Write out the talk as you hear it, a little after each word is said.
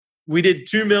we did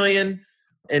 2 million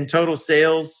in total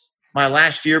sales my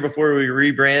last year before we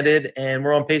rebranded, and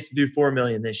we're on pace to do 4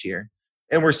 million this year.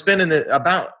 And we're spending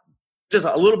about just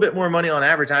a little bit more money on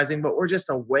advertising, but we're just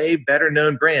a way better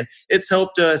known brand. It's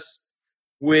helped us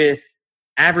with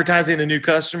advertising to new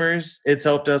customers. It's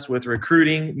helped us with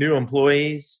recruiting new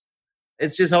employees.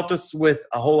 It's just helped us with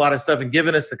a whole lot of stuff and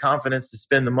given us the confidence to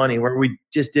spend the money where we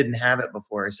just didn't have it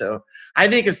before. So I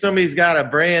think if somebody's got a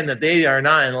brand that they are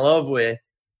not in love with,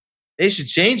 they should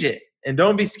change it. And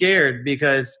don't be scared,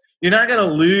 because you're not going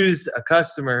to lose a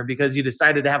customer because you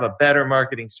decided to have a better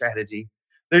marketing strategy.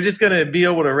 They're just going to be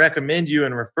able to recommend you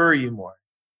and refer you more.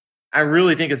 I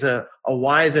really think it's a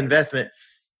wise investment.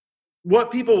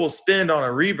 What people will spend on a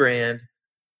rebrand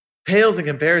pales in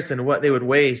comparison to what they would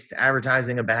waste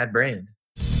advertising a bad brand.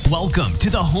 Welcome to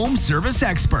the Home Service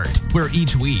Expert, where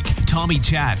each week Tommy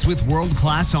chats with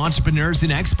world-class entrepreneurs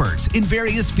and experts in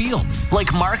various fields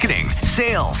like marketing,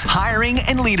 sales, hiring,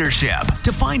 and leadership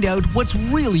to find out what's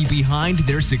really behind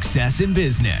their success in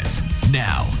business.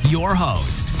 Now, your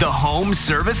host, the Home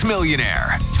Service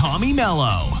Millionaire, Tommy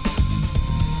Mello.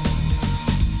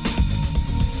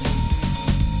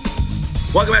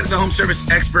 Welcome back to the Home Service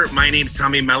Expert. My name is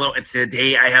Tommy Mello, and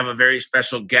today I have a very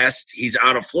special guest. He's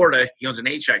out of Florida. He owns an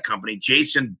HVAC company,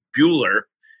 Jason Buehler.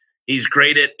 He's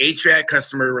great at HVAC,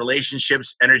 customer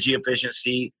relationships, energy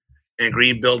efficiency, and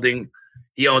green building.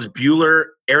 He owns Buehler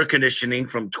Air Conditioning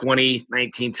from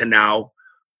 2019 to now,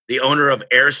 the owner of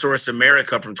Air Source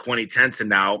America from 2010 to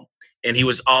now, and he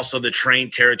was also the Train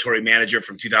Territory Manager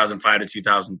from 2005 to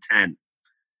 2010.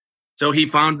 So he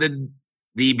founded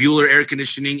the Buehler Air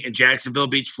Conditioning in Jacksonville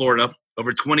Beach, Florida,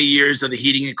 over 20 years of the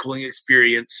heating and cooling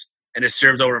experience, and has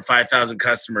served over 5,000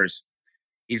 customers.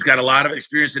 He's got a lot of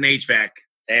experience in HVAC,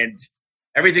 and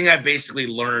everything I've basically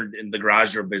learned in the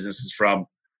garage door business is from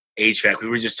HVAC. We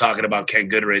were just talking about Ken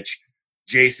Goodrich.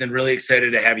 Jason, really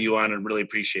excited to have you on and really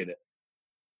appreciate it.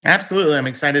 Absolutely. I'm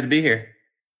excited to be here.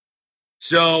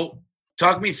 So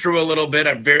talk me through a little bit.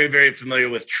 I'm very, very familiar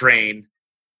with Train.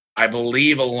 I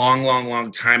believe a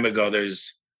long time ago,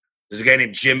 there's a guy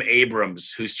named Jim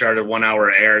Abrams who started 1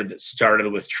 Hour Air that started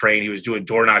with Train. He was doing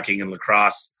door knocking in La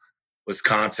Crosse,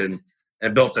 Wisconsin,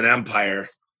 and built an empire.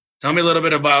 Tell me a little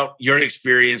bit about your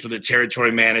experience with a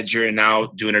territory manager and now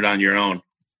doing it on your own.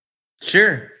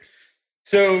 Sure.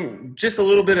 So just a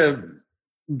little bit of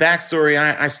backstory.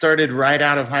 I started right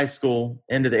out of high school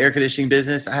into the air conditioning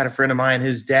business. I had a friend of mine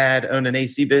whose dad owned an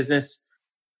AC business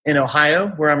in Ohio,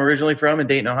 where I'm originally from, in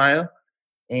Dayton, Ohio.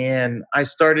 And I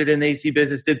started in the AC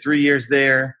business, did 3 years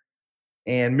there,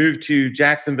 and moved to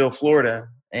Jacksonville, Florida.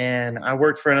 And I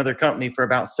worked for another company for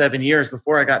about 7 years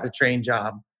before I got the Train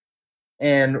job.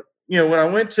 And, when I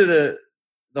went to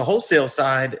the wholesale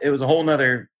side, it was a whole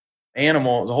nother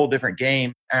animal. It was a whole different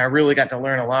game. And I really got to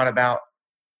learn a lot about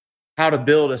how to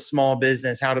build a small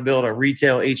business, how to build a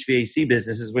retail HVAC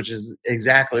business, which is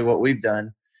exactly what we've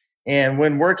done. And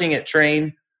when working at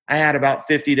Train, I had about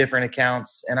 50 different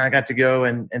accounts, and I got to go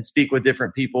and speak with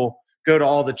different people, go to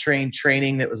all the Train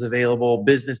training that was available,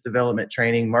 business development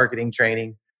training, marketing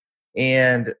training.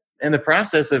 And in the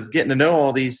process of getting to know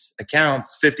all these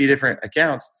accounts, 50 different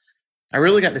accounts, I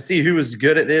really got to see who was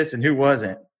good at this and who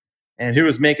wasn't, and who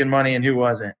was making money and who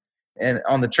wasn't. And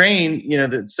on the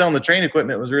Train, selling the Train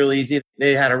equipment was really easy.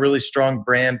 They had a really strong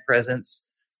brand presence.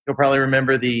 You'll probably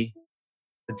remember the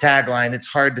tagline, "It's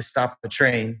hard to stop a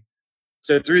train."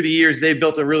 So through the years, they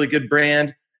built a really good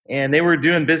brand, and they were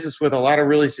doing business with a lot of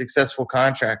really successful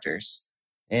contractors.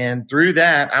 And through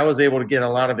that, I was able to get a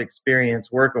lot of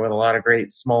experience working with a lot of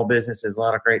great small businesses, a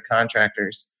lot of great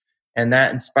contractors. And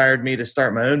that inspired me to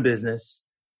start my own business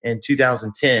in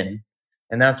 2010.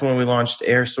 And that's when we launched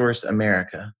Air Source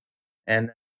America.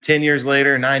 And 9 years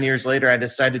later, I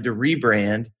decided to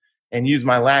rebrand and use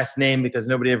my last name, because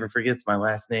nobody ever forgets my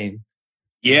last name.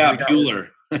 Yeah, Buehler.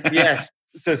 Yes.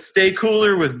 So Stay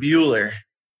Cooler with Buehler.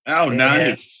 Oh,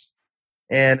 nice.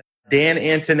 And Dan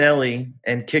Antonelli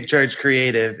and Kick Charge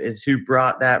Creative is who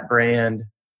brought that brand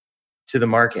to the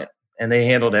market. And they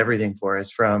handled everything for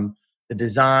us, from the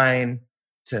design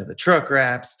to the truck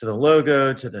wraps, to the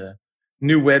logo, to the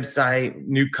new website,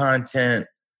 new content,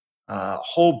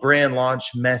 whole brand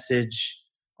launch message,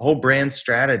 a whole brand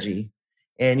strategy.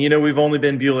 And, we've only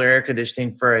been Buehler Air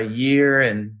Conditioning for 1 year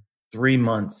and 3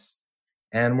 months.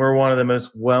 And we're one of the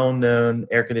most well-known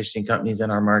air conditioning companies in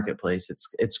our marketplace.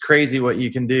 It's crazy what you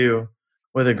can do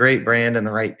with a great brand and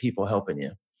the right people helping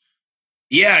you.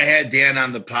 Yeah, I had Dan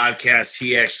on the podcast.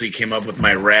 He actually came up with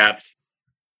my wraps.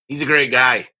 He's a great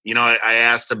guy. I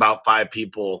asked about 5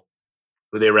 people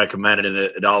who they recommended, and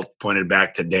it all pointed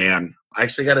back to Dan. I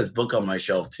actually got his book on my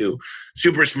shelf too.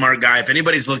 Super smart guy. If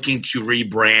anybody's looking to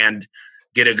rebrand,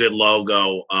 get a good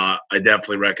logo, I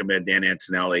definitely recommend Dan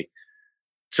Antonelli.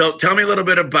 So tell me a little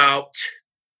bit about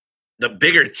the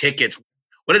bigger tickets.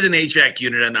 What is an HVAC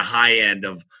unit on the high end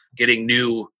of getting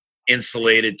new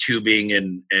insulated tubing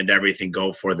and everything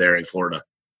go for there in Florida?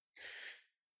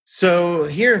 So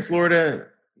here in Florida,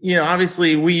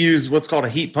 obviously we use what's called a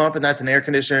heat pump, and that's an air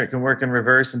conditioner. It can work in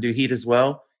reverse and do heat as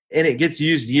well. And it gets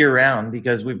used year round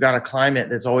because we've got a climate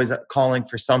that's always calling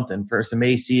for something, for some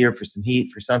AC or for some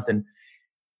heat, for something.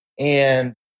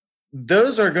 And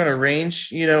those are going to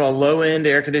range, a low end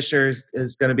air conditioner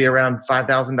is going to be around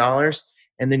 $5,000.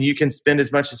 And then you can spend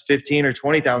as much as $15,000 or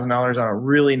 $20,000 on a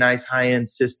really nice high end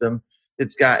system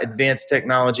that's got advanced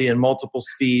technology and multiple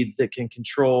speeds that can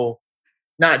control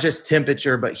not just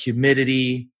temperature, but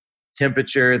humidity,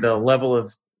 temperature, the level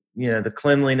of, the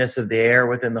cleanliness of the air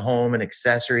within the home and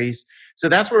accessories. So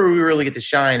that's where we really get to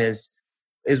shine is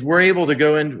we're able to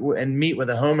go in and meet with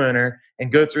a homeowner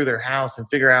and go through their house and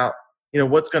figure out,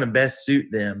 what's going to best suit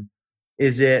them.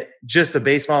 Is it just a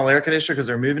base model air conditioner because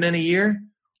they're moving in a year?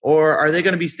 Or are they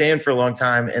going to be staying for a long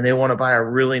time and they want to buy a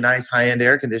really nice high-end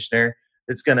air conditioner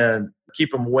that's going to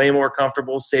keep them way more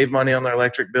comfortable, save money on their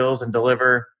electric bills, and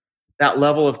deliver that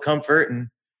level of comfort? And,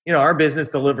 our business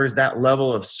delivers that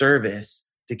level of service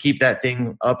to keep that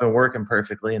thing up and working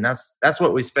perfectly. And that's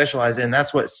what we specialize in.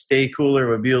 That's what Stay Cooler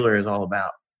with Buehler is all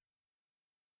about.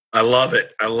 I love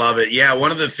it. I love it. Yeah,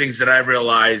 one of the things that I've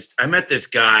realized, I met this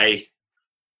guy.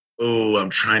 Oh, I'm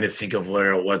trying to think of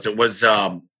where it was. It was,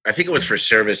 I think it was for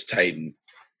Service Titan.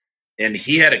 And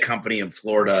he had a company in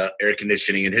Florida, air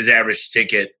conditioning, and his average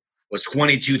ticket was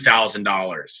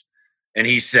 $22,000. And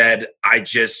he said, I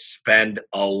just spend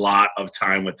a lot of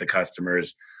time with the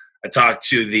customers. I talked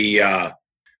to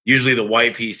usually the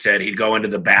wife, he said he'd go into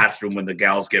the bathroom when the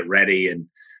gals get ready.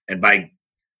 And by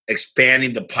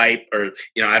expanding the pipe, or,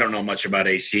 I don't know much about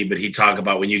AC, but he talked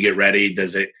about when you get ready,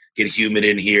 does it get humid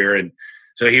in here? And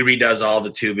so he redoes all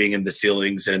the tubing and the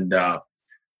ceilings. And I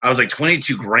was like,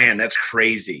 22 grand, that's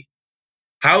crazy.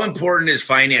 How important is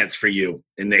finance for you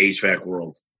in the HVAC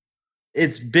world?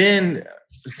 It's been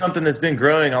something that's been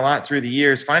growing a lot through the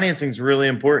years. Financing is really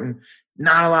important.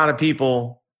 Not a lot of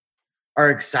people are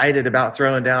excited about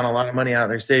throwing down a lot of money out of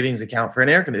their savings account for an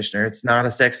air conditioner. It's not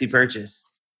a sexy purchase.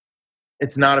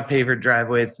 It's not a pavered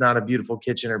driveway. It's not a beautiful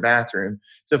kitchen or bathroom.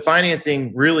 So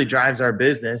financing really drives our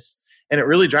business, and it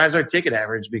really drives our ticket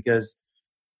average because,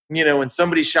 when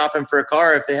somebody's shopping for a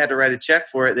car, if they had to write a check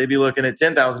for it, they'd be looking at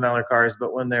 $10,000 cars.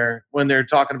 But when they're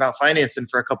talking about financing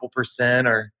for a couple percent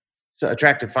or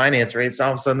attractive finance rates,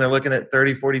 all of a sudden they're looking at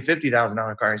 $30,000, $40,000,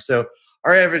 $50,000 cars. So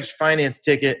our average finance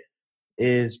ticket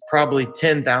is probably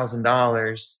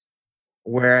 $10,000,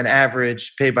 where an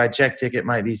average pay by check ticket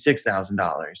might be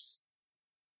 $6,000.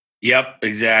 Yep,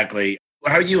 exactly.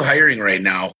 How are you hiring right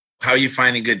now? How are you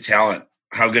finding good talent?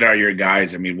 How good are your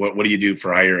guys? I mean, what do you do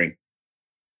for hiring?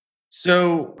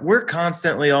 So we're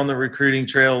constantly on the recruiting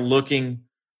trail looking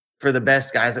for the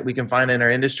best guys that we can find in our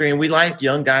industry. And we like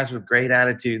young guys with great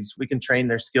attitudes. We can train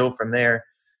their skill from there.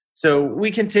 So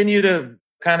we continue to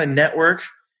kind of network.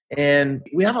 And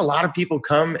we have a lot of people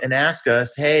come and ask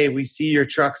us, hey, we see your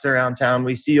trucks around town.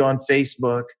 We see you on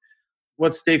Facebook.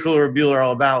 What's Stay Cooler with Buehler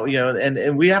all about?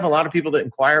 And we have a lot of people that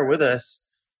inquire with us.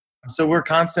 So we're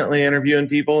constantly interviewing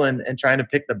people and trying to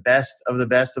pick the best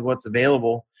of what's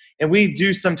available. And we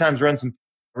do sometimes run some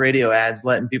radio ads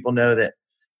letting people know that,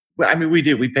 we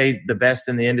do. We pay the best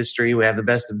in the industry. We have the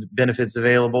best of benefits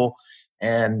available.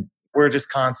 And we're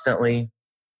just constantly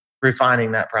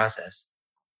refining that process.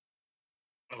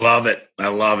 I love it.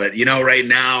 Right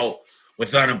now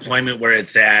with unemployment where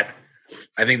it's at,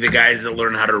 I think the guys that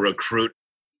learn how to recruit,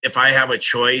 if I have a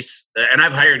choice, and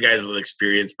I've hired guys with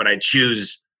experience, but I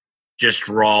choose just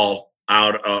raw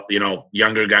out,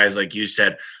 younger guys, like you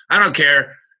said. I don't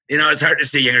care. It's hard to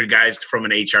see younger guys from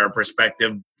an HR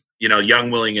perspective,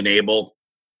 young, willing, and able.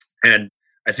 And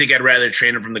I think I'd rather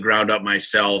train them from the ground up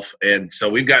myself. And so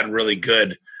we've gotten really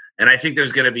good. And I think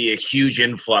there's going to be a huge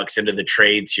influx into the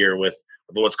trades here with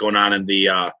what's going on in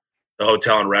the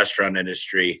hotel and restaurant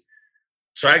industry.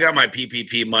 So I got my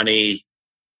PPP money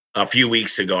a few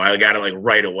weeks ago. I got it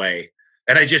right away.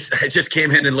 And I just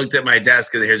came in and looked at my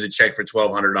desk and here's a check for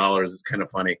 $1,200. It's kind of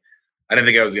funny. I didn't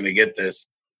think I was going to get this.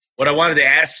 What I wanted to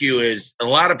ask you is a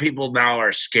lot of people now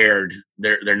are scared.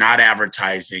 They're not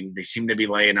advertising. They seem to be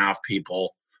laying off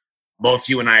people. Both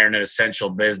you and I are in an essential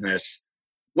business.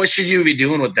 What should you be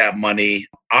doing with that money?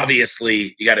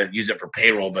 Obviously, you got to use it for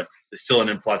payroll, but there's still an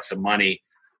influx of money.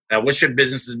 What should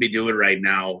businesses be doing right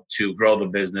now to grow the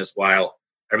business while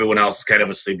everyone else is kind of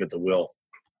asleep at the wheel?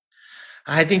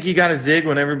 I think you got to zig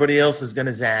when everybody else is going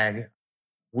to zag.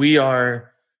 We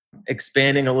are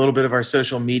expanding a little bit of our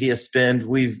social media spend.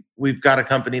 We've got a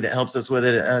company that helps us with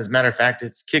it. As a matter of fact,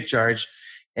 it's KickCharge,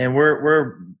 and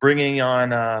we're bringing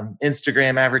on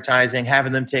Instagram advertising,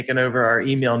 having them taking over our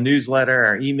email newsletter,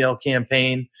 our email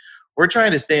campaign. We're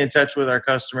trying to stay in touch with our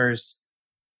customers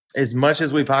as much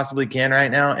as we possibly can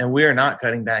right now, and we are not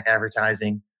cutting back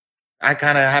advertising. I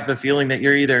kind of have the feeling that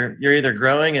you're either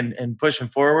growing and pushing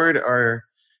forward, or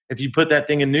if you put that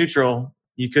thing in neutral,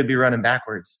 you could be running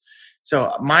backwards.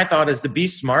 So my thought is to be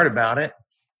smart about it.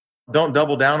 Don't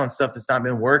double down on stuff that's not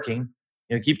been working.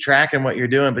 Keep tracking what you're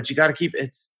doing, but you got to keep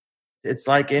it's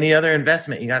like any other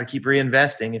investment. You got to keep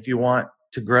reinvesting if you want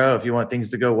to grow, if you want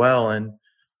things to go well. And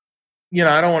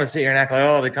I don't want to sit here and act like,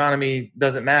 oh, the economy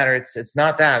doesn't matter. It's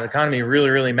not that. The economy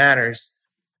really, really matters.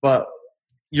 But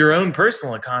your own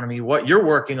personal economy, what you're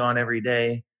working on every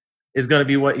day, is going to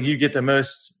be what you get the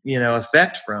most,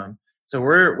 effect from. So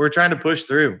we're trying to push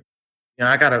through.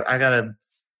 I got an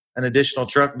additional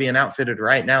truck being outfitted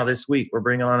right now this week. We're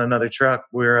bringing on another truck.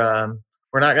 We're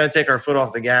not going to take our foot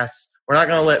off the gas. We're not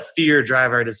going to let fear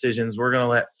drive our decisions. We're going to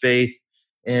let faith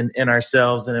in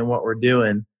ourselves and in what we're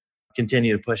doing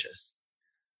continue to push us.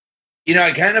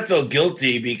 I kind of feel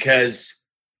guilty because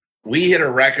we hit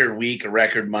a record week, a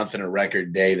record month, and a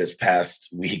record day this past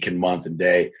week and month and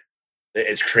day.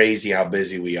 It's crazy how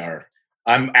busy we are.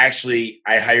 I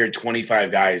hired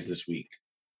 25 guys this week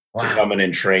to come in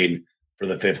and train for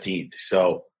the 15th.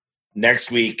 So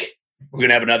next week, we're going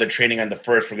to have another training on the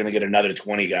 1st. We're going to get another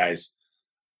 20 guys.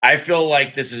 I feel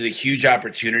like this is a huge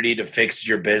opportunity to fix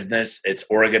your business. It's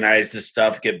organize this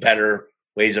stuff, get better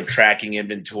ways of tracking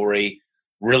inventory,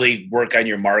 really work on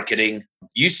your marketing.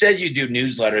 You said you do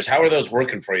newsletters. How are those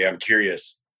working for you? I'm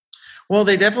curious. Well,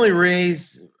 they definitely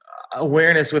raise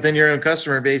awareness within your own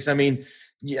customer base. I mean,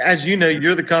 as you know,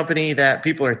 you're the company that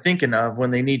people are thinking of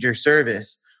when they need your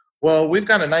service. Well, we've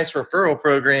got a nice referral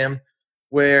program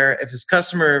where if this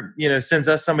customer, sends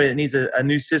us somebody that needs a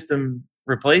new system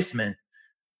replacement,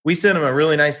 we send them a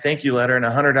really nice thank you letter and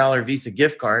a $100 Visa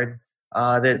gift card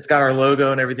that's got our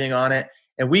logo and everything on it.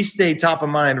 And we stay top of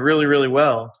mind really, really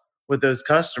well with those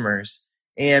customers.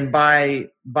 And by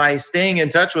staying in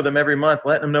touch with them every month,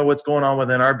 letting them know what's going on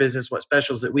within our business, what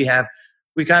specials that we have,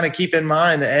 we kind of keep in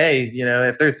mind that, hey,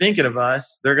 if they're thinking of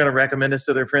us, they're going to recommend us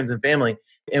to their friends and family.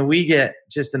 And we get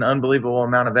just an unbelievable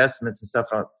amount of estimates and stuff.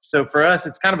 So for us,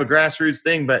 it's kind of a grassroots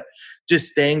thing, but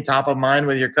just staying top of mind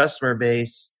with your customer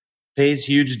base pays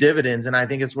huge dividends. And I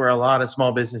think it's where a lot of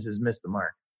small businesses miss the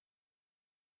mark.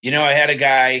 I had a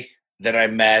guy that I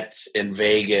met in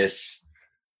Vegas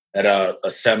at a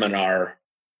seminar,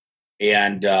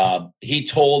 and he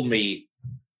told me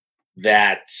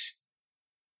that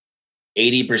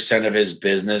 80% of his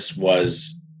business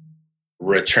was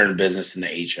return business in the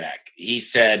HVAC. He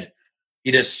said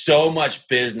he does so much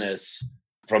business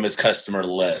from his customer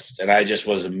list, and I just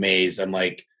was amazed. I'm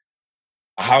like,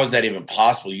 how is that even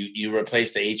possible? You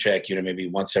replace the HVAC unit maybe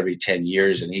once every 10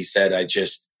 years. And he said,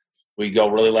 we go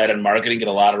really light on marketing, get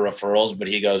a lot of referrals, but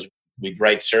he goes, we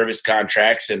write service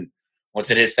contracts, and once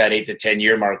it hits that 8 to 10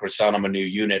 year mark, we're selling them a new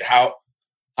unit. How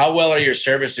well are your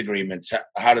service agreements?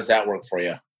 How does that work for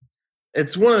you?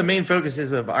 It's one of the main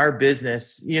focuses of our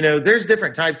business. There's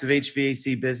different types of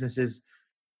HVAC businesses.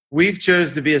 We've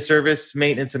chose to be a service,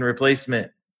 maintenance, and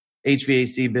replacement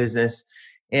HVAC business.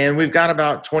 And we've got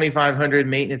about 2,500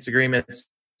 maintenance agreements,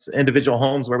 individual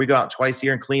homes where we go out twice a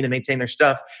year and clean and maintain their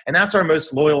stuff. And that's our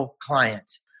most loyal client.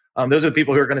 Those are the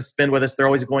people who are going to spend with us. They're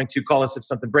always going to call us if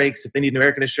something breaks, if they need a new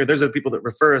air conditioner. Those are the people that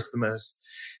refer us the most.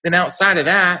 Then outside of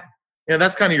that,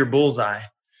 that's kind of your bullseye.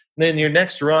 Then your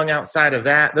next rung outside of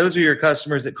that, those are your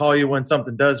customers that call you when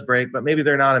something does break, but maybe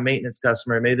they're not a maintenance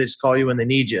customer. Maybe they just call you when they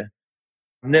need you.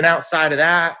 And then outside of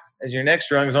that, as your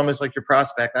next rung is almost like your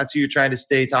prospect. That's who you're trying to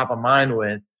stay top of mind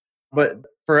with. But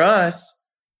for us,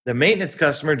 the maintenance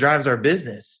customer drives our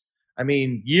business. I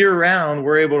mean, year round,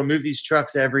 we're able to move these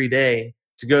trucks every day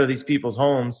to go to these people's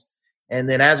homes. And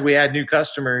then as we add new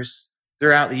customers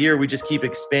throughout the year, we just keep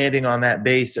expanding on that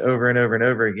base over and over and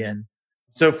over again.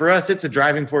 So for us, it's a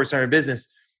driving force in our business.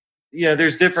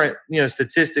 There's different,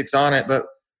 statistics on it, but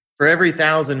for every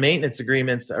 1,000 maintenance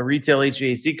agreements a retail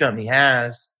HVAC company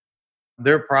has,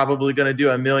 they're probably going to do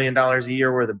 $1 million a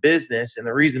year worth of business. And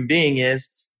the reason being is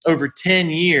over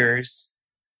 10 years,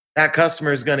 that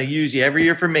customer is going to use you every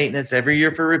year for maintenance, every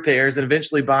year for repairs, and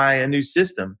eventually buy a new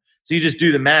system. So you just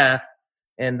do the math.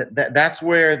 And that's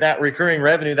where that recurring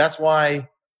revenue, that's why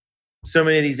so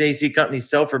many of these AC companies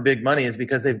sell for big money, is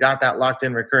because they've got that locked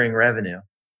in recurring revenue.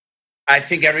 I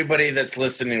think everybody that's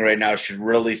listening right now should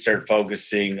really start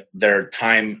focusing their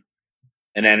time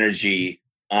and energy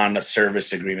on a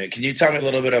service agreement. Can you tell me a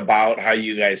little bit about how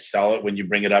you guys sell it when you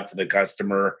bring it up to the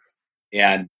customer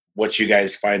and what you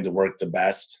guys find to work the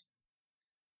best?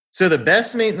 So the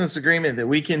best maintenance agreement that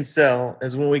we can sell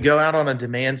is when we go out on a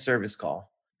demand service call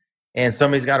and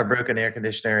somebody's got a broken air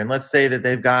conditioner. And let's say that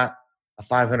they've got a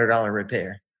 $500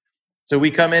 repair. So we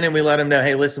come in and we let them know,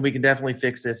 hey, listen, we can definitely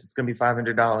fix this. It's going to be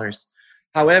 $500.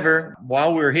 However,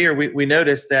 while we were here, we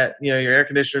noticed that, your air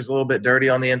conditioner is a little bit dirty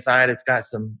on the inside. It's got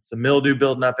some mildew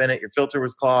building up in it. Your filter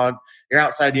was clogged. Your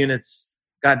outside unit's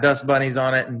got dust bunnies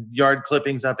on it and yard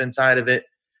clippings up inside of it.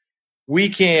 We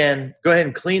can go ahead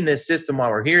and clean this system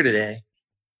while we're here today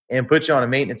and put you on a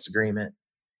maintenance agreement.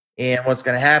 And what's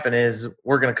going to happen is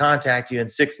we're going to contact you in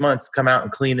 6 months, come out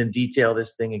and clean and detail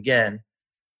this thing again.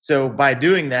 So by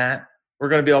doing that, we're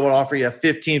going to be able to offer you a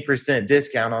 15%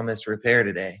 discount on this repair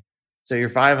today. So your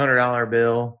 $500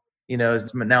 bill,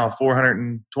 is now a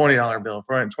 $420 bill,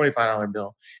 $425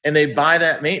 bill. And they buy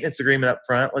that maintenance agreement up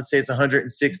front. Let's say it's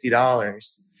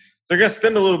 $160. They're going to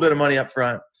spend a little bit of money up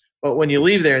front. But when you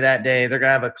leave there that day, they're going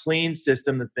to have a clean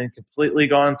system that's been completely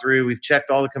gone through. We've checked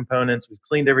all the components. We've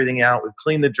cleaned everything out. We've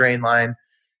cleaned the drain line.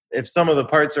 If some of the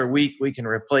parts are weak, we can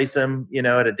replace them,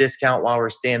 at a discount while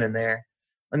we're standing there.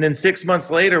 And then 6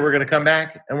 months later, we're going to come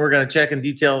back and we're going to check and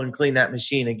detail and clean that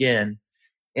machine again.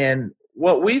 And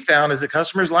what we found is that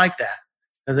customers like that,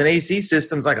 because an AC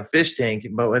system is like a fish tank,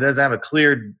 but it doesn't have a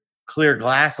clear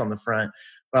glass on the front.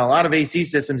 But a lot of AC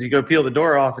systems, you go peel the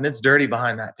door off and it's dirty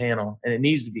behind that panel and it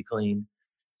needs to be cleaned.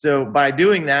 So by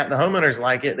doing that, the homeowners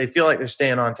like it. They feel like they're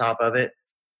staying on top of it.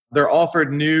 They're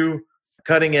offered new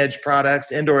cutting edge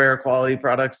products, indoor air quality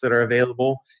products that are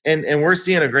available. And we're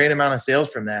seeing a great amount of sales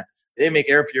from that. They make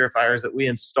air purifiers that we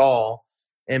install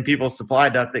in people's supply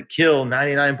duct that kill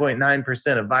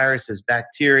 99.9% of viruses,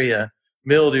 bacteria,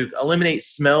 mildew, eliminate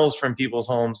smells from people's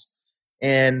homes.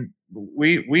 And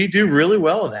we do really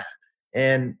well with that.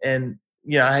 And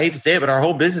I hate to say it, but our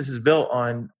whole business is built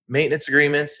on maintenance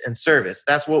agreements and service.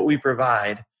 That's what we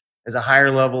provide as a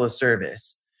higher level of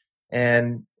service.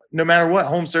 And no matter what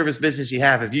home service business you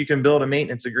have, if you can build a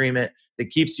maintenance agreement that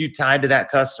keeps you tied to that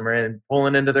customer and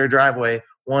pulling into their driveway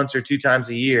once or two times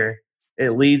a year,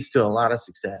 it leads to a lot of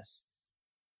success.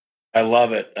 I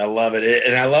love it.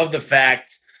 And I love the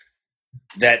fact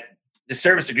that the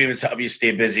service agreements help you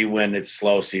stay busy when it's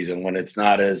slow season, when it's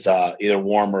not as either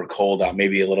warm or cold out,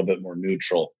 maybe a little bit more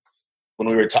neutral. When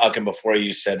we were talking before,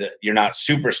 you said you're not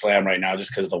super slammed right now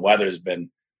just because the weather's been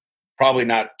probably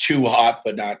not too hot,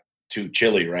 but not too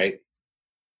chilly, right?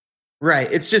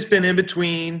 Right. It's just been in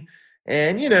between.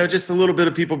 And, just a little bit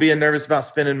of people being nervous about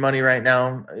spending money right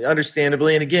now,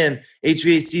 understandably. And again,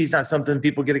 HVAC is not something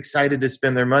people get excited to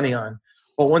spend their money on.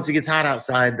 But once it gets hot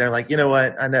outside, they're like, you know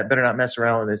what? I better not mess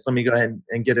around with this. Let me go ahead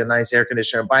and get a nice air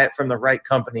conditioner, buy it from the right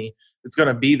company that's going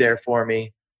to be there for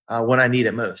me when I need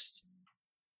it most.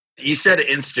 You said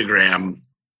Instagram.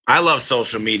 I love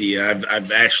social media.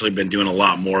 I've actually been doing a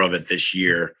lot more of it this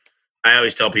year. I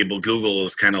always tell people Google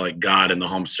is kind of like God in the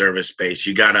home service space.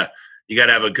 You gotta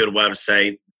have a good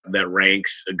website that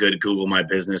ranks, a good Google My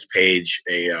Business page,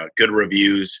 good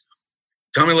reviews.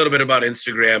 Tell me a little bit about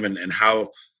Instagram and how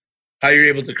you're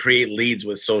able to create leads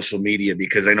with social media,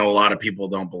 because I know a lot of people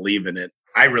don't believe in it.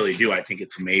 I really do. I think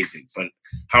it's amazing. But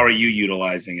how are you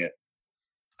utilizing it?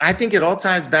 I think it all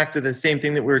ties back to the same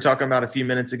thing that we were talking about a few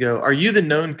minutes ago. Are you the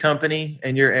known company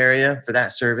in your area for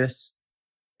that service?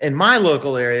 In my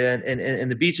local area and in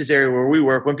the beaches area where we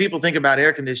work, when people think about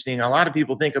air conditioning, a lot of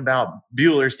people think about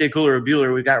Buehler, Stay Cooler with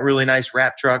Buehler. We've got really nice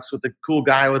wrap trucks with the cool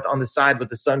guy on the side with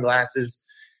the sunglasses.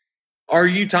 Are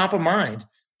you top of mind?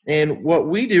 And what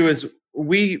we do is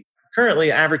we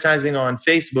currently advertising on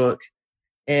Facebook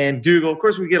and Google. Of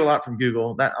course, we get a lot from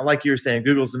Google. That, like you were saying,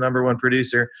 Google's the number one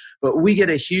producer, but we get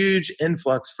a huge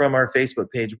influx from our Facebook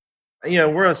page.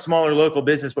 We're a smaller local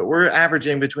business, but we're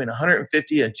averaging between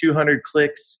 150 and 200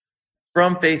 clicks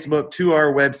from Facebook to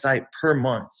our website per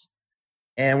month.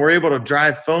 And we're able to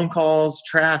drive phone calls,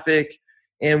 traffic,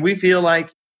 and we feel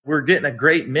like we're getting a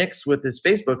great mix with this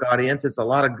Facebook audience. It's a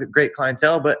lot of great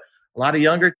clientele, but a lot of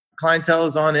younger clientele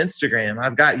is on Instagram.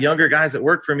 I've got younger guys that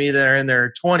work for me that are in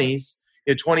their 20s,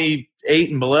 28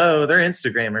 and below. They're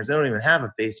Instagrammers. They don't even have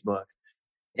a Facebook.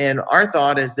 And our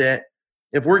thought is that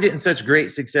if we're getting such great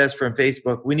success from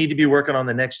Facebook, we need to be working on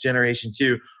the next generation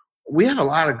too. We have a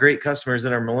lot of great customers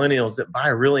that are millennials that buy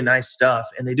really nice stuff,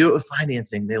 and they do it with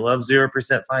financing. They love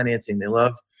 0% financing. They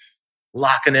love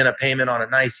locking in a payment on a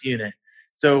nice unit.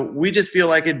 So we just feel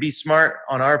like it'd be smart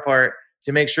on our part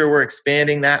to make sure we're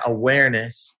expanding that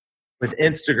awareness with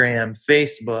Instagram,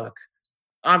 Facebook,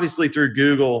 obviously through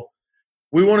Google.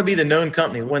 we want to be the known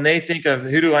company. When they think of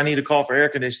who do I need to call for air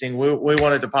conditioning, we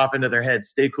want it to pop into their head,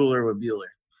 stay cooler with Buehler.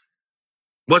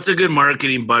 What's a good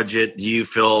marketing budget do you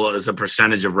feel as a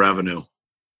percentage of revenue?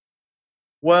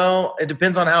 Well, it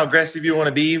depends on how aggressive you want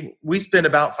to be. We spend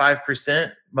about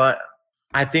 5%, but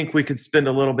I think we could spend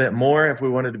a little bit more if we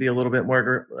wanted to be a little bit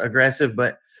more aggressive.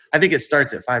 But I think it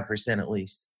starts at 5% at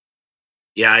least.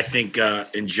 Yeah, I think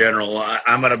in general,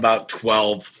 I'm at about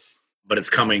 12, but it's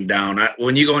coming down.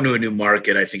 When you go into a new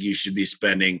market, I think you should be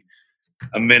spending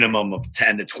a minimum of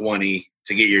 10 to 20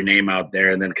 to get your name out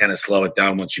there, and then kind of slow it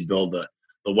down once you build the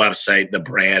website, the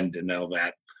brand, and all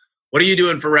that. What are you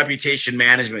doing for reputation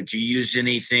management? Do you use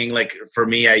anything? Like for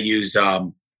me, I use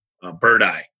Bird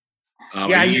Eye.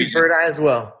 I use Bird Eye as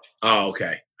well. Oh,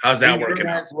 okay. How's that working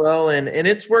out? As well, and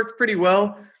it's worked pretty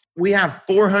well. We have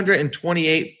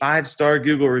 428 5-star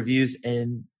Google reviews,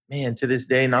 and man, to this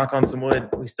day, knock on some wood,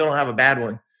 we still don't have a bad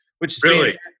one, which is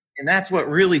really fantastic. And that's what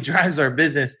really drives our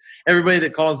business. Everybody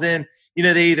that calls in,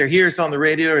 they either hear us on the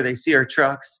radio or they see our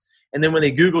trucks. And then when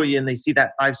they Google you and they see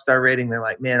that 5-star rating, they're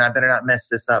like, man, I better not mess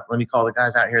this up. Let me call the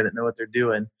guys out here that know what they're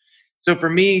doing. So for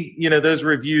me, those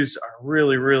reviews are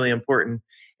really, really important.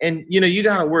 And, you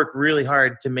got to work really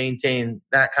hard to maintain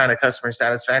that kind of customer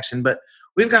satisfaction. But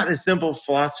we've got this simple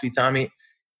philosophy, Tommy.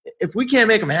 If we can't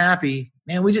make them happy,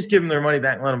 man, we just give them their money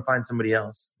back and let them find somebody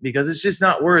else, because it's just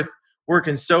not worth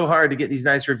working so hard to get these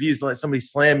nice reviews to let somebody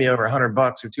slam you over $100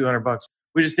 or $200.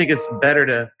 We just think it's better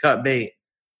to cut bait,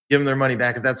 give them their money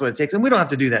back if that's what it takes. And we don't have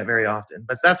to do that very often,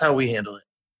 but that's how we handle it.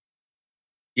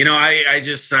 I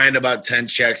just signed about 10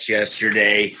 checks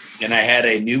yesterday, and I had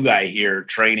a new guy here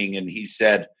training, and he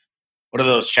said, what are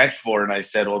those checks for? And I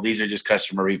said, well, these are just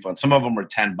customer refunds. Some of them are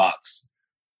 $10.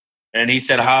 And he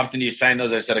said, how often do you sign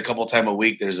those? I said, a couple times a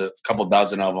week. There's a couple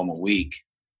dozen of them a week.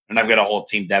 And I've got a whole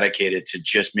team dedicated to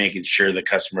just making sure the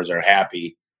customers are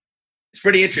happy. It's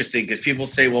pretty interesting because people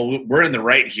say, well, we're in the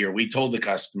right here. We told the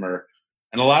customer.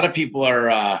 And a lot of people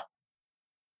are,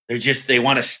 they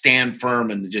want to stand firm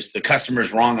and just the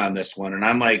customer's wrong on this one. And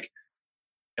I'm like,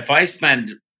 if I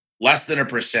spend less than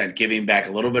 1% giving back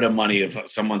a little bit of money if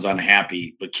someone's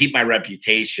unhappy, but keep my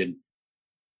reputation,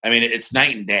 I mean, it's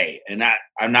night and day. And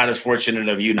I'm not as fortunate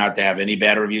of you not to have any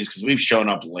bad reviews because we've shown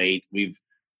up late. We've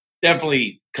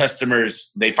definitely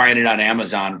customers, they find it on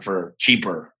Amazon for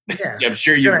cheaper. Yeah, I'm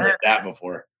sure you've heard that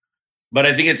before. But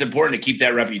I think it's important to keep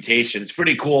that reputation. It's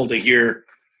pretty cool to hear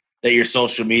that your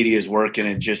social media is working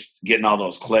and just getting all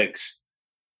those clicks.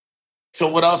 So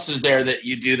what else is there that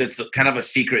you do that's kind of a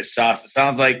secret sauce? It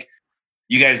sounds like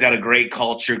you guys got a great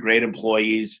culture, great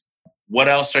employees. What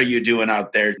else are you doing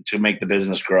out there to make the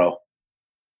business grow?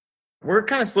 We're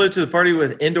kind of slow to the party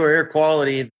with indoor air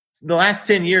quality. The last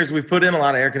 10 years, we've put in a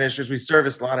lot of air conditioners. We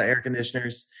serviced a lot of air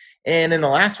conditioners. And in the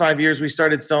last 5 years, we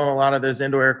started selling a lot of those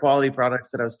indoor air quality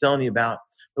products that I was telling you about.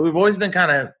 But we've always been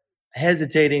kind of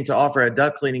hesitating to offer a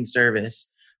duct cleaning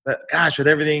service. But gosh, with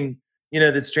everything,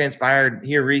 that's transpired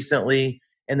here recently,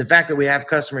 and the fact that we have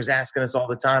customers asking us all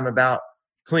the time about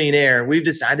clean air, we've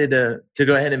decided to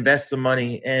go ahead and invest some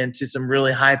money into some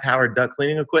really high-powered duct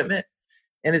cleaning equipment.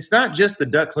 And it's not just the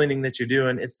duct cleaning that you're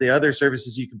doing, it's the other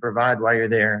services you can provide while you're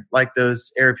there, like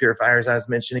those air purifiers I was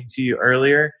mentioning to you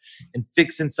earlier, and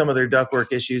fixing some of their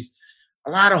ductwork issues.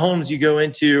 A lot of homes you go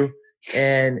into,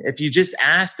 and if you just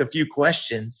ask a few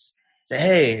questions, say,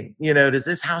 hey, does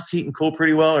this house heat and cool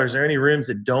pretty well, or is there any rooms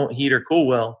that don't heat or cool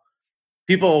well?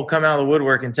 People will come out of the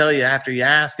woodwork and tell you after you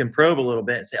ask and probe a little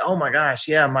bit and say, oh my gosh,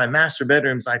 yeah, my master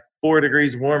bedroom's like 4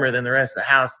 degrees warmer than the rest of the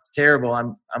house. It's terrible.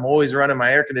 I'm always running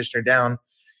my air conditioner down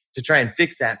to try and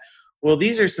fix that. Well,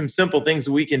 these are some simple things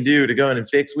we can do to go in and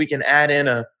fix. We can add in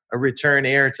a return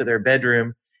air to their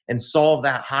bedroom and solve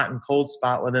that hot and cold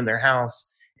spot within their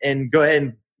house, and go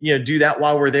ahead and do that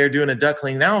while we're there doing a duct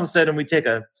cleaning. Now all of a sudden we take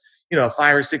a $500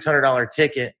 or $600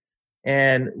 ticket,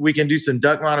 and we can do some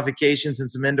duct modifications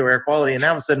and some indoor air quality. And now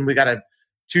all of a sudden we got a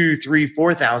 $2,000,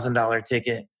 $3,000, $4,000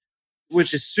 ticket,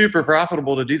 which is super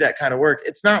profitable to do that kind of work.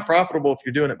 It's not profitable if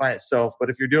you're doing it by itself, but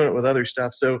if you're doing it with other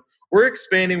stuff. So we're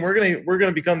expanding. We're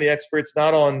gonna become the experts,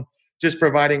 not on just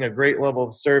providing a great level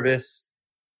of service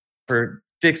for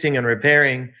fixing and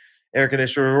repairing air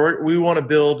conditioner. We want to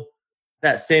build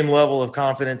that same level of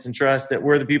confidence and trust that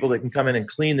we're the people that can come in and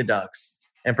clean the ducts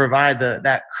and provide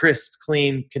that crisp,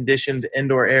 clean, conditioned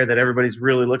indoor air that everybody's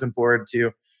really looking forward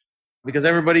to, because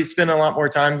everybody's spending a lot more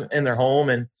time in their home.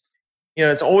 And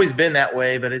it's always been that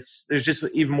way, but there's just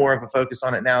even more of a focus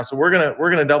on it now. So we're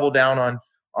gonna double down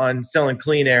on selling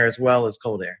clean air as well as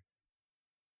cold air.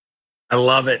 I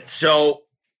love it. So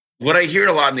what I hear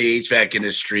a lot in the HVAC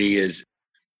industry is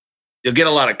you'll get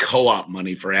a lot of co-op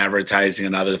money for advertising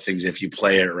and other things if you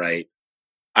play it right.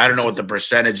 I don't know what the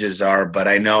percentages are, but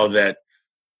I know that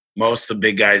most of the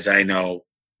big guys I know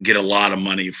get a lot of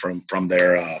money from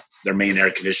their main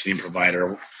air conditioning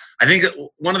provider. I think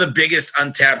one of the biggest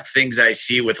untapped things I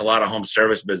see with a lot of home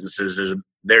service businesses is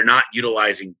they're not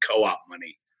utilizing co-op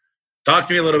money. Talk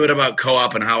to me a little bit about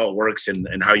co-op and how it works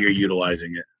and how you're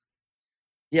utilizing it.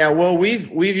 Yeah, well, we've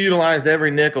utilized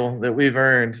every nickel that we've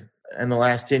earned in the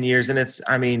last 10 years.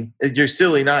 And you're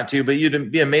silly not to, but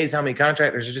you'd be amazed how many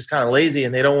contractors are just kind of lazy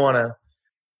and they don't want to.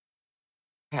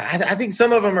 I think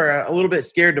some of them are a little bit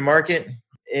scared to market.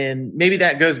 And maybe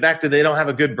that goes back to they don't have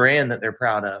a good brand that they're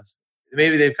proud of.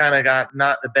 Maybe they've kind of got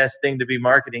not the best thing to be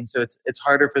marketing. So it's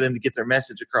harder for them to get their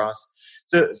message across.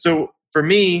 So for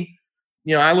me,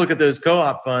 I look at those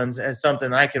co-op funds as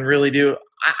something I can really do.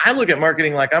 I look at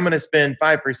marketing like I'm going to spend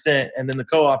 5% and then the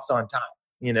co-op's on top.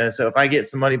 So if I get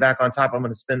some money back on top, I'm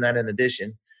going to spend that in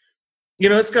addition.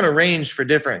 It's going to range for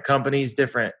different companies,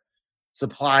 different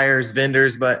suppliers,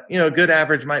 vendors, but a good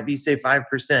average might be say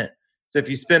 5%. So if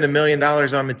you spend $1 million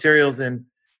on materials and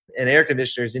air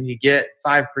conditioners and you get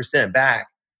 5% back,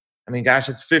 I mean, gosh,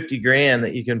 it's $50,000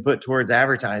 that you can put towards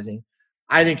advertising.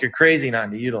 I think you're crazy not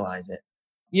to utilize it.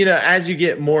 As you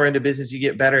get more into business, you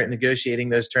get better at negotiating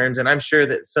those terms. And I'm sure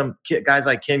that some guys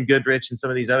like Ken Goodrich and some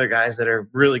of these other guys that are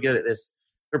really good at this,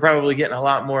 they're probably getting a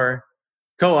lot more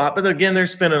co-op. But again, they're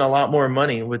spending a lot more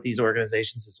money with these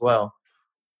organizations as well.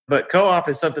 But co-op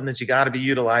is something that you got to be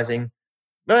utilizing.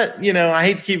 But, I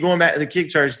hate to keep going back to the kick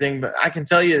charge thing, but I can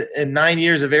tell you in 9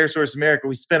 years of Air Source America,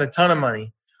 we spent a ton of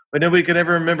money, but nobody could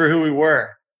ever remember who we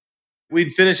were.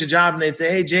 We'd finish a job and they'd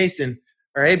say, hey, Jason,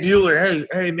 or hey, Buehler,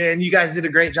 hey, man, you guys did a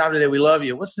great job today. We love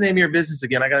you. What's the name of your business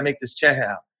again? I got to make this check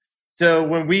out. So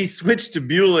when we switched to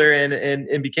Buehler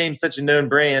and became such a known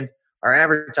brand, our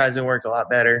advertising worked a lot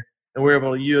better. And we were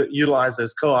able to utilize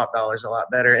those co-op dollars a lot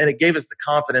better. And it gave us the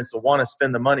confidence to want to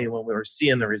spend the money when we were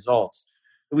seeing the results.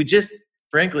 We just,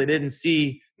 frankly, didn't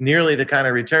see nearly the kind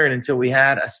of return until we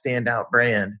had a standout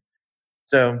brand.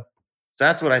 So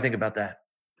that's what I think about that.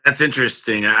 That's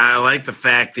interesting. I like the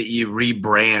fact that you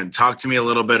rebrand. Talk to me a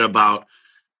little bit about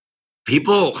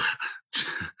people.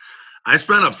 I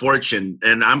spent a fortune,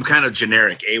 and I'm kind of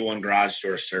generic, A1 garage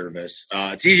door service.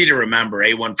 It's easy to remember.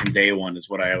 A1 from day one is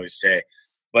what I always say.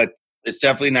 But it's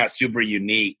definitely not super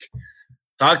unique.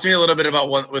 Talk to me a little bit about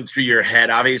what went through your head.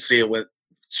 Obviously, it went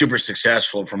super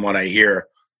successful from what I hear.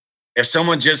 If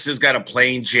someone just has got a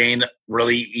plain Jane,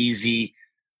 really easy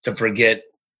to forget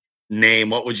name,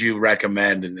 what would you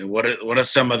recommend? And what are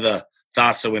some of the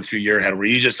thoughts that went through your head? Were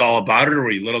you just all about it, or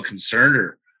were you a little concerned,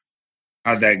 or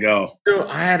how'd that go? So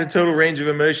I had a total range of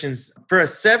emotions. For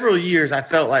several years, I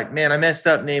felt like, man, I messed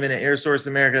up naming it Air Source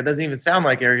America. It doesn't even sound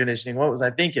like air conditioning. What was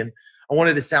I thinking? I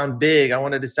wanted to sound big. I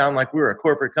wanted to sound like we were a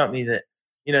corporate company that,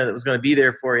 that was going to be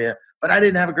there for you. But I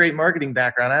didn't have a great marketing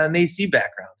background. I had an AC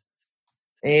background.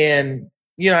 And,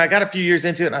 I got a few years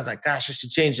into it and I was like, gosh, I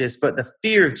should change this. But the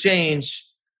fear of change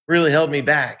really held me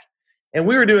back. And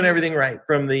we were doing everything right,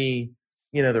 from the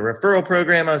referral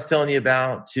program I was telling you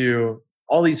about to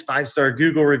all these 5-star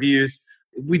Google reviews.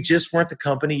 We just weren't the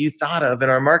company you thought of in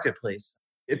our marketplace.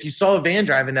 If you saw a van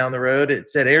driving down the road, it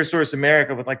said Air Source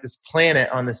America with like this planet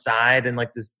on the side and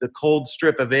like the cold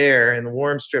strip of air and the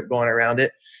warm strip going around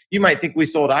it. You might think we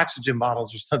sold oxygen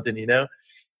bottles or something,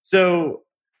 So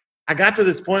I got to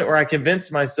this point where I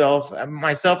convinced myself and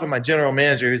my general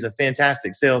manager, who's a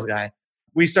fantastic sales guy,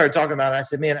 we started talking about it. I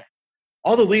said, man,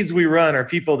 all the leads we run are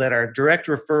people that are direct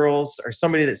referrals or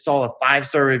somebody that saw a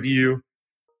 5-star review,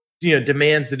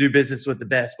 demands to do business with the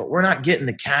best, but we're not getting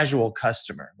the casual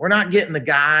customer. We're not getting the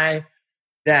guy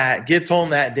that gets home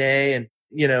that day and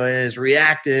is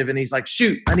reactive and he's like,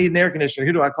 shoot, I need an air conditioner.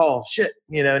 Who do I call? Shit.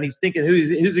 And he's thinking, who's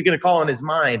he going to call in his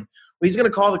mind? Well, he's going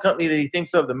to call the company that he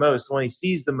thinks of the most, the one he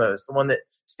sees the most, the one that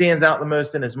stands out the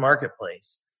most in his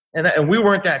marketplace. And we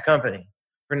weren't that company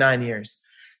for 9 years.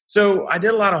 So I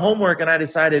did a lot of homework and I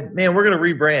decided, man, we're going to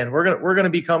rebrand. We're going to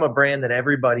become a brand that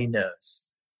everybody knows.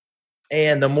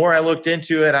 And the more I looked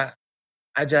into it,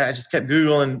 I just kept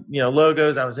Googling,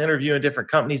 logos. I was interviewing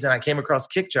different companies and I came across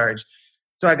KickCharge.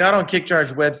 So I got on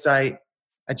KickCharge website.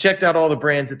 I checked out all the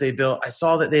brands that they built. I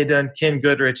saw that they had done Ken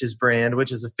Goodrich's brand,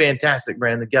 which is a fantastic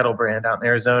brand, the Ghetto brand out in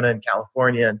Arizona and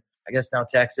California, and I guess now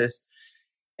Texas.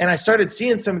 And I started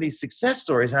seeing some of these success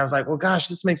stories. And I was like, well, gosh,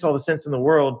 this makes all the sense in the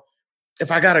world.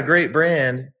 If I got a great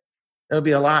brand, it'll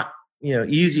be a lot,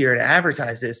 easier to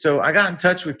advertise this. So I got in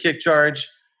touch with KickCharge.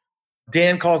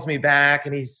 Dan calls me back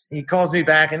and he calls me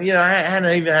back and, I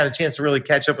hadn't even had a chance to really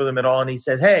catch up with him at all. And he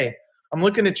says, hey, I'm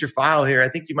looking at your file here. I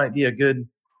think you might be a good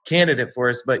candidate for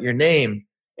us, but your name,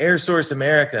 Air Source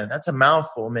America, that's a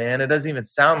mouthful, man. It doesn't even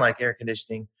sound like air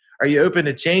conditioning. Are you open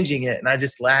to changing it? And I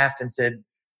just laughed and said,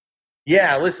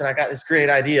 yeah, listen, I got this great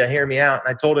idea. Hear me out.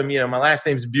 And I told him, my last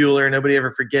name's Buehler. Nobody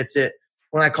ever forgets it.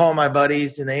 When I call my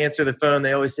buddies and they answer the phone,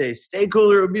 they always say, stay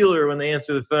cooler or Buehler when they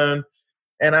answer the phone.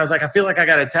 And I was like, I feel like I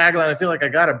got a tagline. I feel like I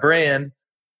got a brand.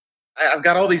 I've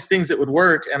got all these things that would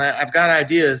work, and I've got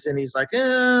ideas. And he's like,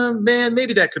 man,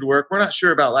 maybe that could work. We're not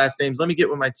sure about last names. Let me get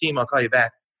with my team. I'll call you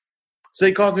back. So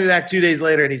he calls me back 2 days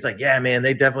later, and he's like, yeah, man,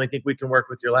 they definitely think we can work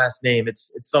with your last name.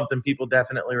 It's something people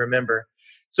definitely remember.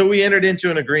 So we entered into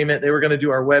an agreement. They were going to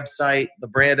do our website, the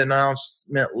brand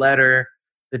announcement letter,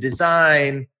 the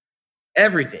design,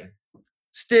 everything.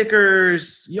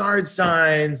 Stickers, yard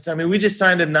signs. I mean, we just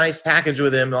signed a nice package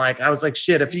with him. I was like,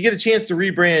 shit, if you get a chance to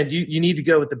rebrand, you need to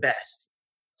go with the best.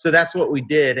 So that's what we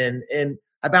did. And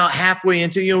about halfway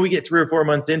into, we get 3 or 4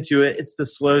 months into it. It's the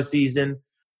slow season.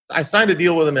 I signed a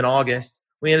deal with him in August.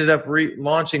 We ended up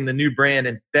launching the new brand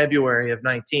in February of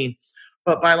 19.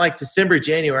 But by December,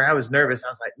 January, I was nervous. I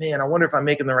was like, man, I wonder if I'm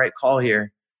making the right call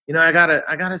here. I got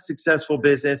a successful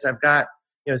business. I've got,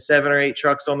 7 or 8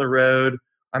 trucks on the road.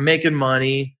 I'm making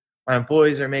money. My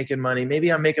employees are making money.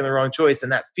 Maybe I'm making the wrong choice.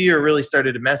 And that fear really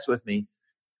started to mess with me.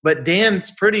 But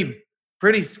Dan's pretty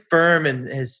firm in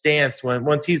his stance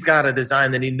once he's got a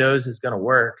design that he knows is going to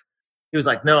work. He was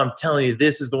like, no, I'm telling you,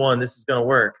 this is the one. This is going to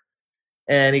work.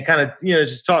 And he kind of,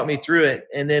 just talked me through it.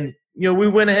 And then, we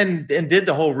went ahead and did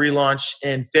the whole relaunch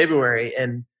in February.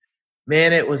 And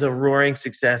man, it was a roaring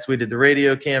success. We did the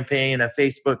radio campaign, a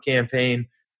Facebook campaign.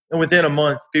 And within a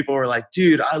month, people were like,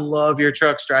 dude, I love your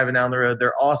trucks driving down the road.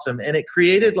 They're awesome. And it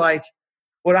created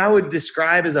what I would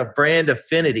describe as a brand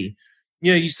affinity.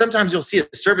 Sometimes you'll see a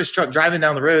service truck driving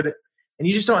down the road and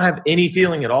you just don't have any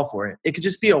feeling at all for it. It could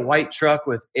just be a white truck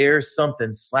with air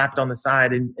something slapped on the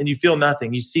side and you feel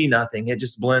nothing. You see nothing. It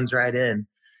just blends right in.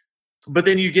 But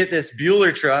then you get this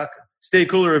Buehler truck, Stay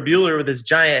Cooler or Buehler, with this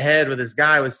giant head with this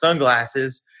guy with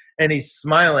sunglasses, and he's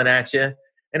smiling at you.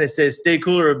 And it says, Stay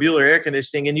Cooler or Buehler Air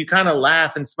Conditioning. And you kind of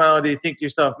laugh and smile and you think to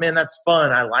yourself, man, that's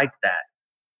fun. I like that.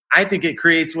 I think it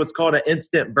creates what's called an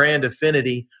instant brand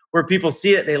affinity where people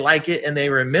see it, they like it, and they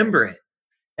remember it.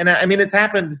 And I mean, it's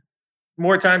happened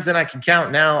more times than I can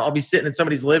count now. I'll be sitting in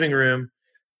somebody's living room.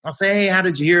 I'll say, hey, how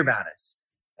did you hear about us?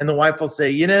 And the wife will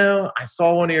say, I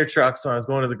saw one of your trucks when I was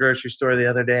going to the grocery store the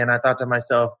other day. And I thought to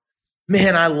myself,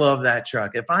 man, I love that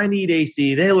truck. If I need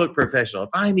AC, they look professional.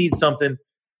 If I need something,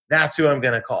 that's who I'm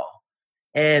going to call.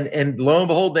 And lo and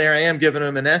behold, there I am giving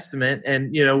them an estimate.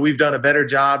 And, we've done a better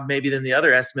job maybe than the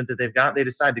other estimate that they've got. They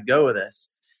decide to go with us.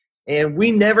 And we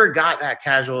never got that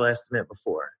casual estimate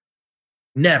before.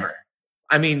 Never.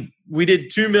 I mean, we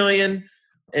did $2 million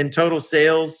in total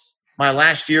sales my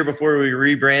last year before we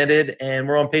rebranded, and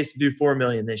we're on pace to do $4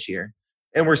 million this year.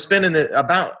 And we're spending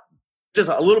about just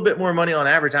a little bit more money on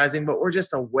advertising, but we're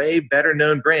just a way better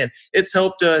known brand. It's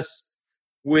helped us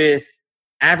with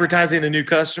advertising to new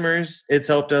customers. It's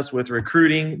helped us with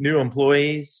recruiting new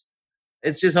employees.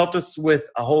 It's just helped us with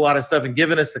a whole lot of stuff and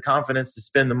given us the confidence to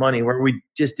spend the money where we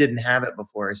just didn't have it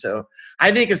before. So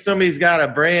I think if somebody's got a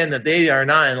brand that they are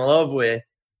not in love with,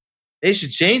 they should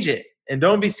change it. And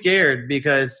don't be scared,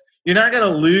 because you're not going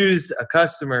to lose a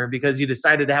customer because you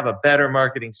decided to have a better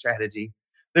marketing strategy.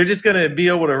 They're just going to be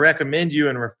able to recommend you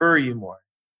and refer you more.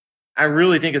 I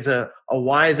really think it's a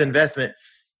wise investment.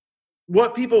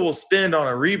 What people will spend on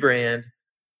a rebrand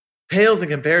pales in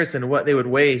comparison to what they would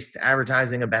waste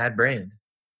advertising a bad brand.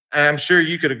 I'm sure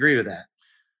you could agree with that.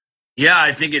 Yeah,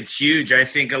 I think it's huge. I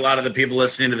think a lot of the people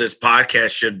listening to this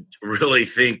podcast should really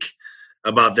think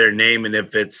about their name and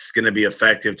if it's going to be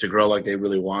effective to grow like they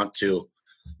really want to.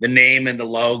 The name and the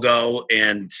logo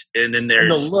and then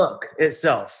there's and the look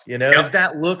itself, yep. Is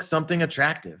that look something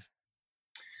attractive?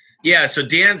 Yeah, so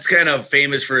Dan's kind of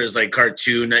famous for his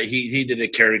cartoon. He did a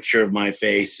caricature of my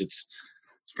face. It's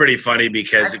pretty funny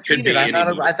because it could be.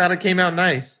 I thought it came out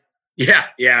nice. Yeah,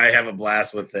 I have a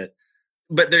blast with it.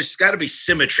 But there's got to be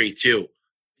symmetry too.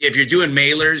 If you're doing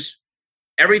mailers,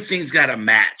 everything's got to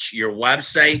match. Your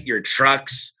website, your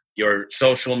trucks, your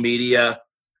social media.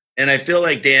 And I feel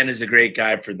like Dan is a great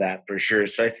guy for that, for sure.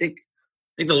 So I think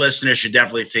the listeners should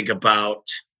definitely think about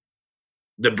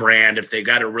the brand if they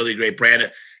got a really great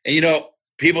brand. And,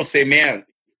 people say, man,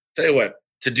 tell you what,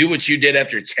 to do what you did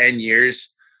after 10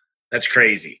 years, that's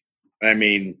crazy. I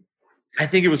mean, I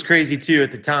think it was crazy too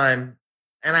at the time.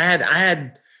 And I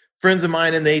had friends of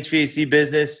mine in the HVAC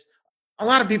business. A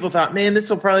lot of people thought, man, this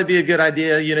will probably be a good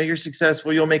idea. You're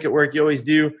successful. You'll make it work. You always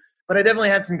do. But I definitely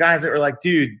had some guys that were like,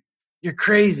 dude, you're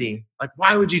crazy.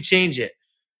 Why would you change it?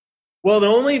 Well, the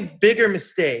only bigger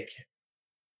mistake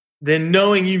than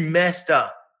knowing you messed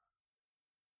up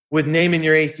with naming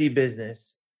your AC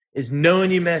business is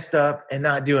knowing you messed up and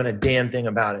not doing a damn thing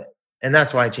about it. And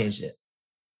that's why I changed it.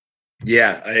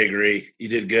 Yeah, I agree. You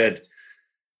did good.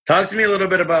 Talk to me a little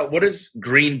bit about, what does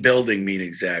green building mean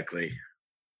exactly?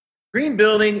 Green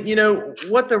building,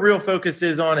 what the real focus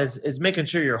is on is making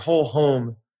sure your whole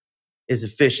home is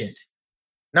efficient,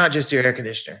 not just your air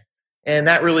conditioner. And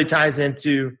that really ties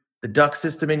into the duct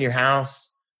system in your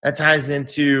house. That ties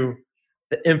into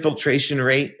the infiltration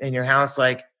rate in your house.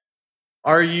 Like,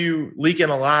 are you leaking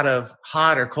a lot of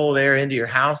hot or cold air into your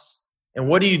house? And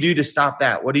what do you do to stop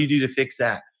that? What do you do to fix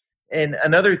that? And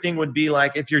another thing would be,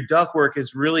 like, if your ductwork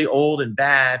is really old and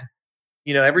bad,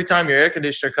 every time your air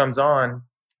conditioner comes on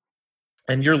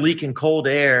and you're leaking cold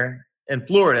air in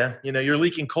Florida, you're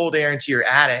leaking cold air into your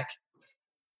attic.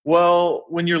 Well,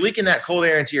 when you're leaking that cold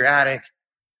air into your attic,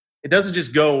 it doesn't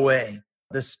just go away.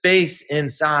 The space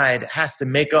inside has to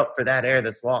make up for that air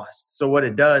that's lost. So what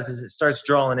it does is it starts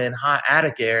drawing in hot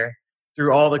attic air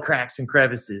through all the cracks and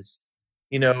crevices.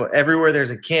 Everywhere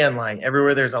there's a can light,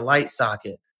 everywhere there's a light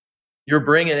socket, you're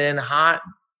bringing in hot,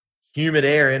 humid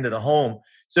air into the home.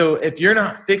 So if you're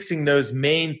not fixing those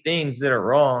main things that are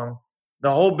wrong,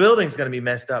 the whole building's going to be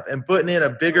messed up. And putting in a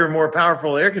bigger, more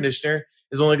powerful air conditioner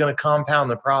is only going to compound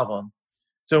the problem.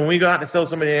 So when we go out to sell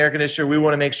somebody an air conditioner, we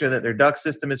want to make sure that their duct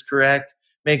system is correct,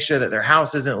 make sure that their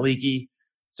house isn't leaky.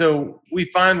 So we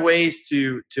find ways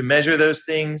to measure those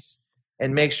things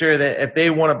and make sure that if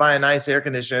they want to buy a nice air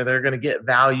conditioner, they're going to get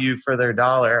value for their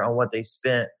dollar on what they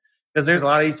spent. Because there's a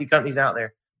lot of AC companies out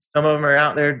there. Some of them are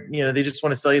out there, they just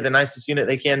want to sell you the nicest unit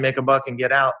they can, make a buck and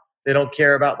get out. They don't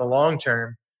care about the long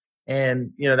term.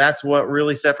 And, that's what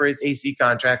really separates AC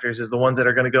contractors, is the ones that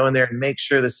are going to go in there and make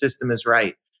sure the system is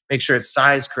right, make sure it's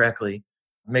sized correctly,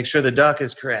 make sure the duct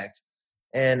is correct.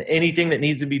 And anything that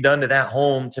needs to be done to that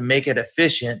home to make it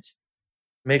efficient,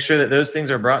 make sure that those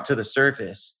things are brought to the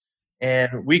surface.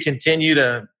 And we continue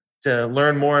to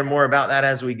learn more and more about that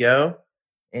as we go.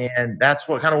 And that's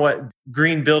what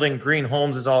green building, green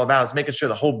homes is all about, is making sure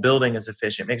the whole building is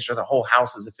efficient, making sure the whole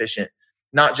house is efficient,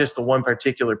 not just the one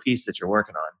particular piece that you're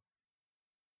working on.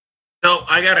 So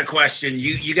I got a question.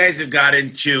 You guys have got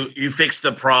into, you fixed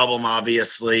the problem,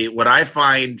 obviously. What I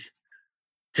find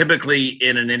typically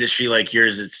in an industry like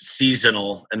yours, it's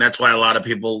seasonal. And that's why a lot of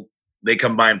people, they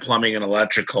combine plumbing and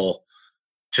electrical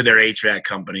to their HVAC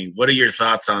company. What are your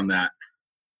thoughts on that?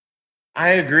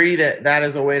 I agree that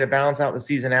is a way to balance out the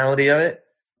seasonality of it.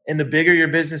 And the bigger your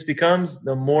business becomes,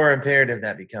 the more imperative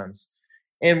that becomes.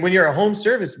 And when you're a home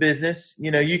service business,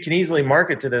 you can easily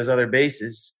market to those other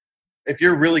bases. If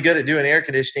you're really good at doing air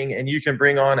conditioning and you can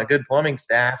bring on a good plumbing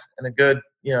staff and a good,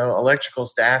 electrical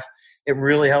staff, it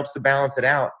really helps to balance it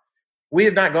out. We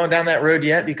have not gone down that road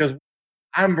yet because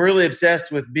I'm really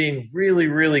obsessed with being really,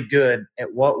 really good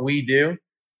at what we do.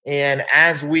 And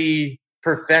as we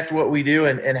perfect what we do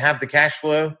and have the cash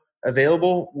flow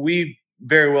available, we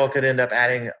very well could end up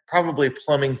adding probably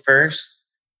plumbing first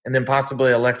and then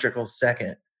possibly electrical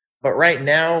second. But right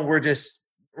now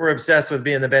we're obsessed with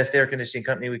being the best air conditioning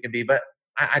company we can be. But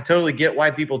I totally get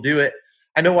why people do it.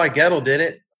 I know why Gettle did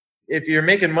it. If you're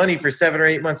making money for 7 or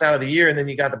 8 months out of the year, and then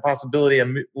you got the possibility of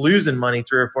losing money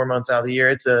 3 or 4 months out of the year,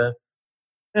 it's a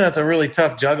really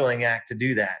tough juggling act to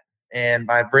do that. And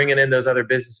by bringing in those other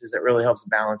businesses, it really helps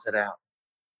balance it out.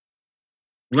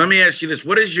 Let me ask you this.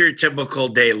 What does your typical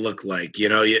day look like?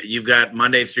 You've got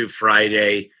Monday through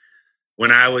Friday. When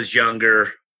I was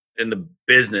younger in the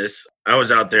business, I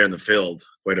was out there in the field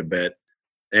quite a bit.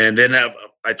 And then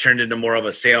I turned into more of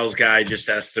a sales guy, just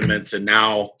estimates. And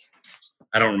now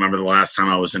I don't remember the last time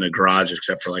I was in a garage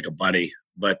except for like a buddy.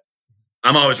 But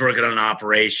I'm always working on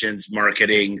operations,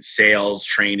 marketing, sales,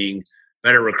 training,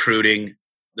 better recruiting.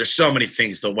 There's so many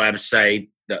things, the website,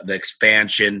 the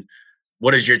expansion.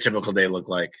 What does your typical day look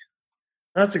like?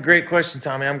 That's a great question,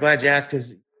 Tommy. I'm glad you asked,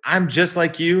 because I'm just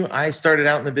like you. I started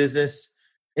out in the business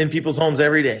in people's homes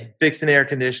every day, fixing air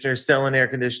conditioners, selling air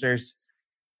conditioners.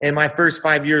 And my first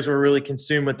 5 years were really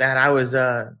consumed with that. I was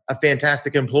a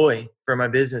fantastic employee for my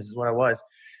business is what I was.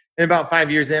 And about 5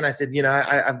 years in, I said,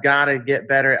 I've got to get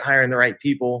better at hiring the right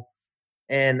people.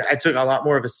 And I took a lot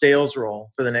more of a sales role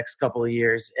for the next couple of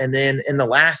years. And then in the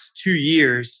last 2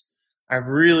 years, I've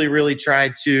really, really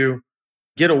tried to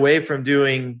get away from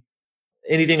doing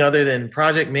anything other than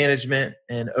project management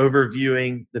and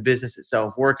overviewing the business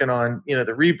itself, working on,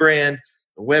 the rebrand,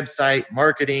 the website,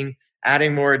 marketing,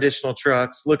 adding more additional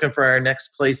trucks, looking for our next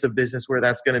place of business where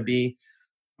that's going to be.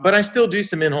 But I still do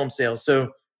some in-home sales. So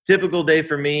typical day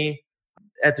for me,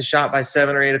 at the shop by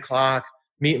 7 or 8 o'clock,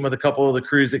 meeting with a couple of the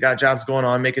crews that got jobs going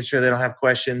on, making sure they don't have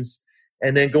questions,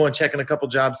 and then going checking a couple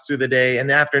jobs through the day. In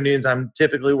the afternoons, I'm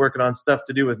typically working on stuff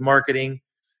to do with marketing.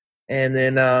 And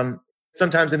then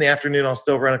Sometimes in the afternoon, I'll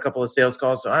still run a couple of sales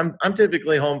calls. So I'm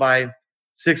typically home by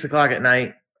 6 o'clock at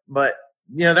night. But,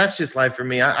 that's just life for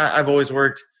me. I've always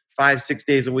worked 5-6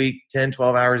 days a week, 10,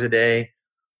 12 hours a day.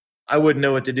 I wouldn't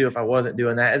know what to do if I wasn't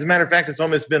doing that. As a matter of fact, it's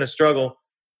almost been a struggle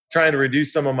trying to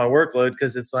reduce some of my workload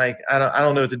because it's like I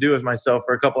don't know what to do with myself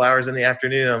for a couple hours in the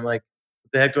afternoon. I'm like,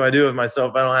 what the heck do I do with myself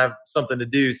if I don't have something to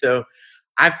do? So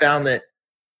I found that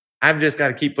I've just got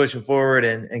to keep pushing forward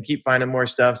and keep finding more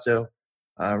stuff. So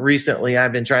recently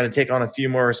I've been trying to take on a few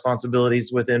more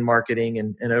responsibilities within marketing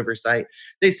and oversight.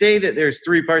 They say that there's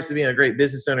 3 parts to being a great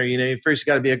business owner. First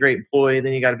you got to be a great employee,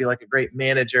 then you got to be like a great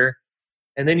manager,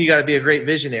 and then you got to be a great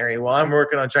visionary. Well, I'm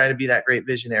working on trying to be that great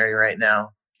visionary right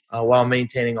now while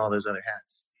maintaining all those other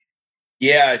hats.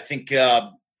 Yeah, I think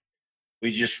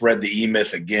we just read the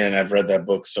E-Myth again. I've read that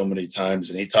book so many times,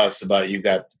 and he talks about you've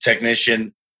got the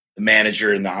technician, the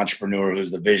manager, and the entrepreneur who's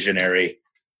the visionary.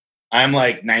 I'm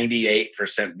like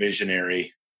 98%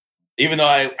 visionary, even though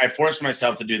I force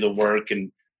myself to do the work,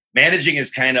 and managing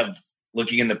is kind of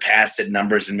looking in the past at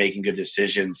numbers and making good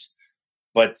decisions.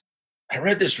 But I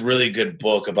read this really good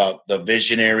book about the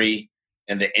visionary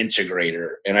and the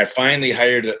integrator. And I finally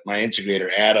hired my integrator,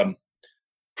 Adam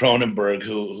Cronenberg,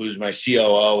 who's my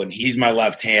COO, and he's my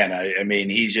left hand. I mean,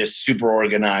 he's just super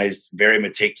organized, very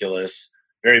meticulous,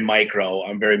 very micro.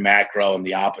 I'm very macro and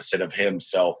the opposite of him.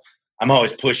 So I'm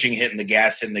always pushing, hitting the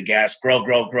gas,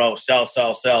 grow,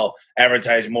 sell,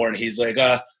 advertise more. And he's like,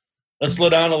 let's slow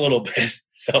down a little bit.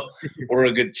 So we're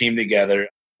a good team together.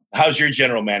 How's your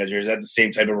general manager? Is that the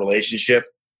same type of relationship?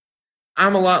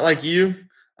 I'm a lot like you.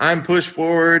 I'm push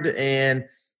forward and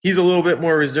he's a little bit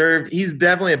more reserved. He's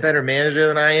definitely a better manager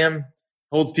than I am,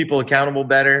 holds people accountable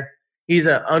better. He's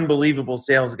an unbelievable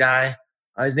sales guy.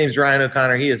 His name's Ryan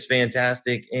O'Connor. He is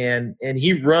fantastic. And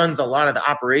he runs a lot of the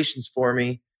operations for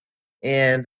me.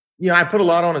 And, I put a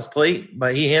lot on his plate,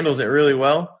 but he handles it really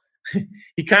well.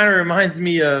 He kind of reminds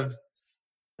me of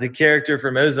the character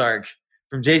from Ozark,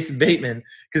 from Jason Bateman,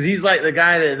 because he's like the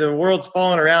guy that the world's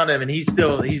falling around him and he's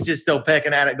just still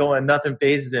pecking at it going, nothing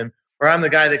phases him. Or I'm the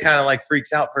guy that kind of like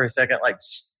freaks out for a second, like,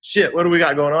 shit, what do we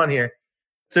got going on here?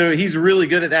 So he's really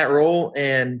good at that role.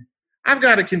 And I've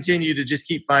got to continue to just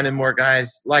keep finding more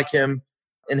guys like him.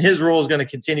 And his role is going to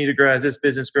continue to grow as this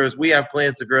business grows. We have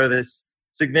plans to grow this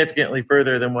significantly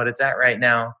further than what it's at right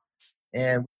now.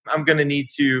 And I'm going to need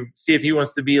to see if he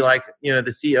wants to be like,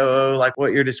 the COO, like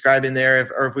what you're describing there,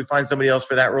 or if we find somebody else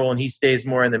for that role and he stays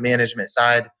more in the management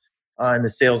side and the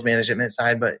sales management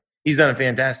side. But he's done a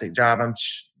fantastic job. I'm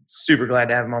super glad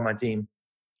to have him on my team.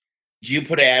 Do you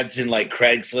put ads in like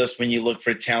Craigslist when you look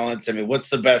for talent? I mean, what's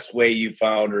the best way you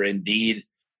found, or Indeed?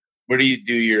 Where do you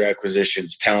do your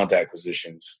acquisitions, talent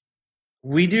acquisitions?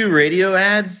 We do radio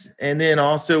ads, and then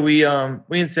also we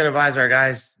incentivize our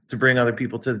guys to bring other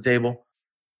people to the table.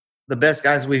 The best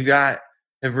guys we've got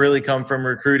have really come from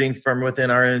recruiting from within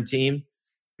our own team.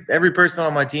 Every person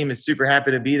on my team is super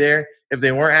happy to be there. If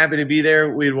they weren't happy to be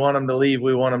there, we'd want them to leave.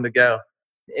 We want them to go.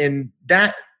 And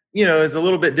that, is a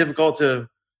little bit difficult to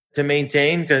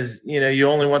maintain because, you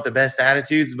only want the best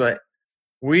attitudes, but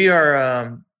we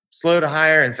are slow to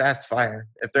hire and fast to fire.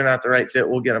 If they're not the right fit,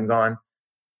 we'll get them gone.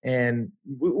 And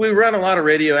we run a lot of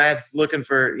radio ads looking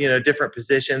for, different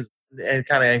positions and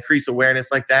kind of increase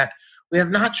awareness like that. We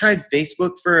have not tried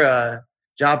Facebook for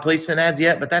job placement ads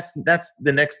yet, but that's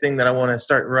the next thing that I want to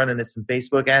start running is some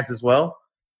Facebook ads as well.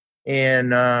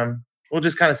 And we'll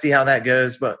just kind of see how that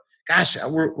goes. But gosh,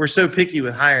 we're so picky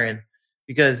with hiring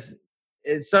because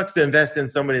it sucks to invest in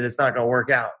somebody that's not going to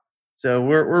work out. So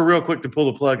we're real quick to pull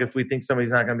the plug if we think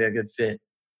somebody's not going to be a good fit.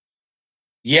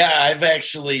 Yeah, I've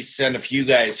actually sent a few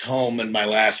guys home in my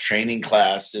last training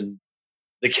class, and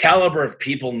the caliber of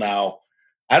people now,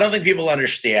 I don't think people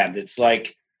understand. It's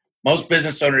like most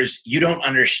business owners, you don't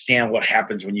understand what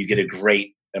happens when you get a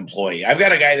great employee. I've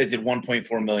got a guy that did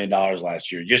 $1.4 million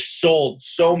last year, just sold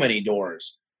so many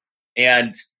doors.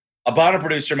 And a bottom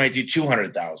producer might do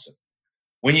 $200,000.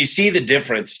 When you see the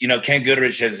difference, Ken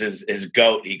Goodrich has his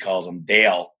goat, he calls him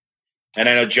Dale. And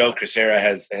I know Joe Crisera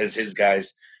has his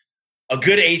guys. A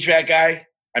good HVAC guy,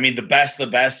 I mean, the best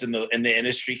in the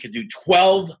industry could do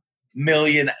 $12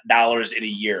 million in a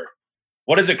year.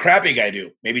 What does a crappy guy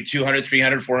do? Maybe 200,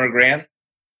 300, 400 grand?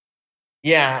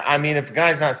 Yeah, I mean, if a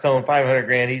guy's not selling 500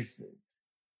 grand,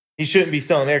 he shouldn't be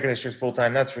selling air conditioners full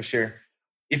time. That's for sure.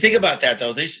 You think about that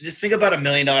though. Just think about $1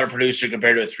 million producer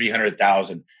compared to a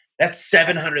 300,000. That's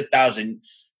 700,000.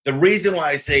 The reason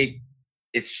why I say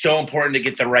it's so important to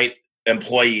get the right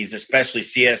employees, especially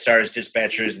CSRs,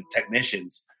 dispatchers, and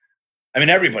technicians. I mean,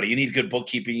 everybody. You need good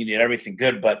bookkeeping. You need everything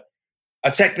good. But a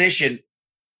technician,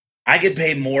 I could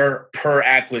pay more per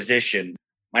acquisition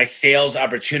my sales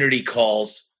opportunity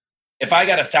calls. If I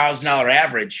got $1,000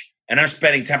 average and I'm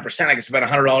spending 10%, I can spend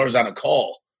 $100 on a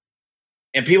call.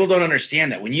 And people don't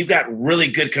understand that when you've got really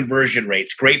good conversion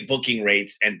rates, great booking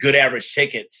rates, and good average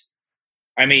tickets,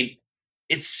 I mean,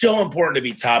 it's so important to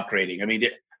be top grading. I mean,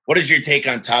 what is your take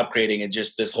on top grading and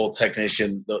just this whole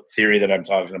technician theory that I'm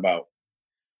talking about?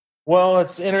 Well,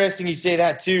 it's interesting you say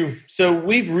that too. So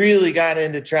we've really got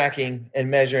into tracking and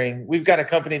measuring. We've got a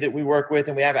company that we work with,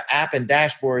 and we have an app and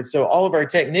dashboard. So all of our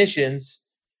technicians,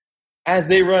 as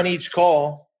they run each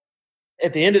call,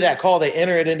 at the end of that call, they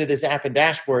enter it into this app and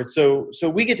dashboard. So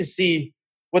we get to see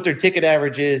what their ticket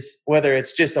average is, whether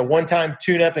it's just a one-time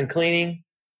tune-up and cleaning,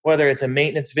 whether it's a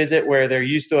maintenance visit where they're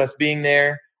used to us being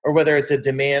there, or whether it's a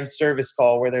demand service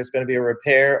call where there's going to be a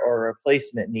repair or a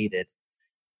replacement needed.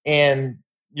 And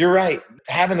you're right.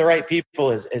 Having the right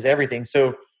people is everything.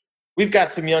 So we've got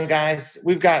some young guys.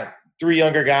 We've got 3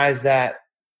 younger guys that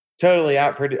totally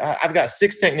outproduce. I've got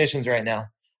 6 technicians right now.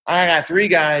 I got 3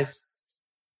 guys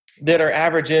that are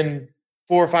averaging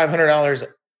 $400 or $500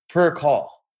 per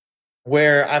call,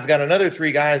 where I've got another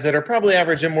 3 guys that are probably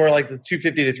averaging more like the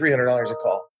 $250 to $300 a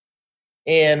call.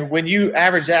 And when you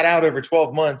average that out over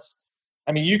 12 months,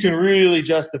 I mean, you can really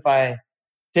justify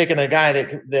taking a guy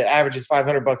that averages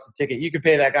 $500 a ticket. You can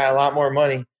pay that guy a lot more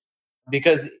money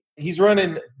because he's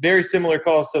running very similar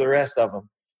calls to the rest of them.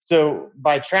 So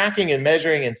by tracking and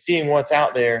measuring and seeing what's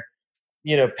out there,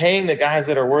 paying the guys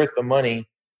that are worth the money,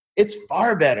 it's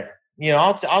far better.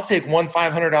 I'll take one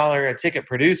 $500 a ticket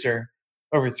producer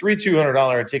over 3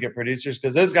 $200 a ticket producers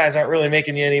because those guys aren't really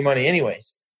making you any money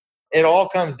anyways. It all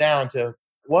comes down to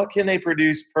what can they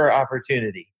produce per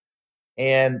opportunity.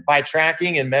 And by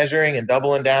tracking and measuring and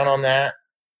doubling down on that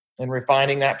and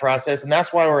refining that process, and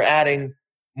that's why we're adding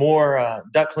more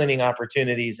duct cleaning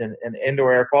opportunities and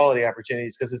indoor air quality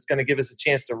opportunities, because it's going to give us a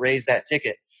chance to raise that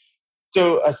ticket.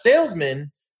 So a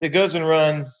salesman that goes and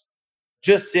runs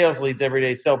just sales leads every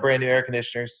day, sell brand new air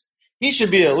conditioners, he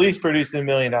should be at least producing $1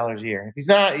 million a year. If he's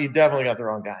not, you definitely got the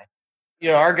wrong guy.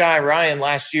 Our guy Ryan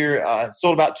last year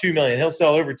sold about $2 million. He'll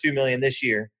sell over $2 million this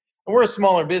year. And we're a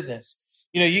smaller business.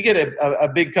 You get a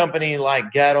big company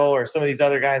like Gettle or some of these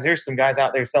other guys. There's some guys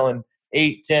out there selling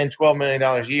 $8, $10, $12 million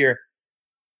a year.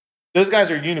 Those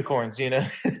guys are unicorns, Yeah.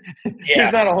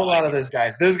 There's not a whole lot of those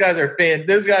guys. Those guys are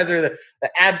Those guys are the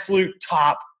absolute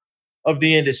top of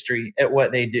the industry at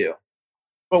what they do.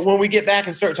 But when we get back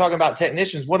and start talking about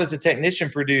technicians, what does a technician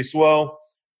produce? Well,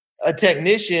 a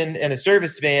technician in a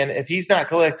service van, if he's not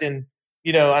collecting,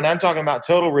 and I'm talking about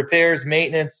total repairs,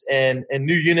 maintenance, and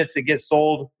new units that get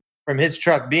sold from his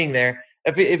truck being there,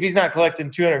 if he's not collecting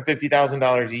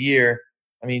 $250,000 a year,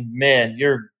 I mean, man,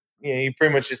 you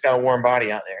pretty much just got a warm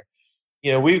body out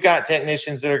there. We've got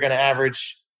technicians that are going to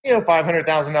average,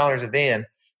 $500,000 a van.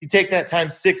 You take that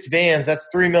times 6 vans, that's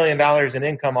 $3 million in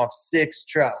income off 6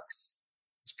 trucks.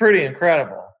 It's pretty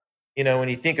incredible, when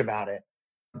you think about it.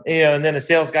 And then a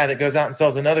sales guy that goes out and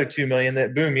sells another $2 million,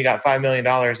 that boom, you got $5 million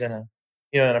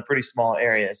in a pretty small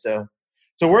area. So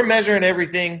we're measuring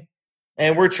everything,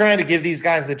 and we're trying to give these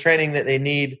guys the training that they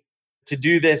need to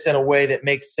do this in a way that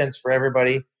makes sense for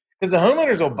everybody. Because the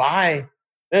homeowners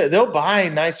they'll buy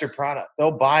nicer product.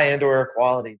 They'll buy indoor air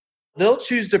quality. They'll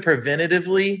choose to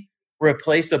preventatively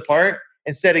replace a part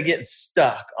instead of getting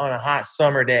stuck on a hot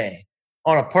summer day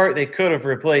on a part they could have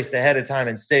replaced ahead of time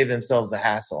and saved themselves the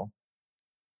hassle.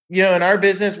 In our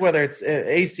business, whether it's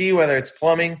AC, whether it's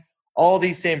plumbing, all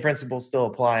these same principles still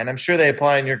apply. And I'm sure they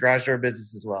apply in your garage door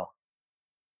business as well.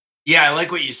 Yeah, I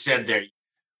like what you said there.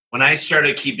 When I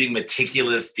started keeping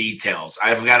meticulous details,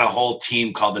 I've got a whole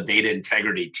team called the Data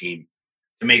Integrity Team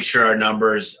to make sure our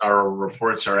numbers, our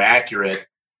reports are accurate.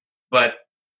 But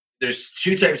there's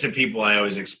 2 types of people I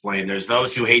always explain. There's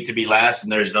those who hate to be last,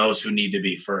 and there's those who need to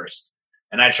be first.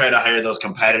 And I try to hire those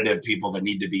competitive people that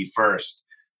need to be first.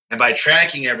 And by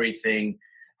tracking everything,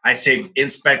 I say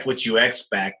inspect what you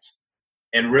expect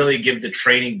and really give the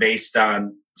training based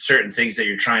on certain things that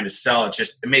you're trying to sell. It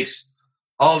makes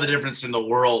all the difference in the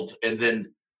world. And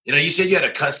then, you said you had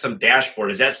a custom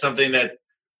dashboard. Is that something that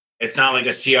it's not like a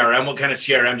CRM? What kind of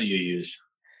CRM do you use?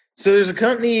 So there's a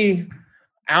company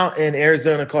out in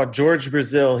Arizona called George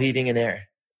Brazil Heating and Air.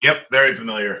 Yep, very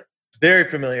familiar. Very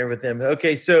familiar with them.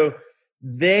 Okay, so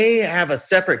they have a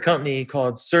separate company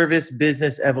called Service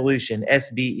Business Evolution,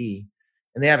 SBE.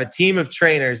 And they have a team of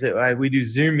trainers that we do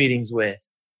Zoom meetings with.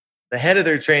 The head of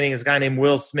their training is a guy named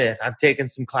Will Smith. I've taken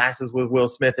some classes with Will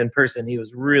Smith in person. He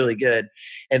was really good.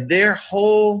 And their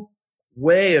whole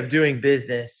way of doing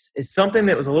business is something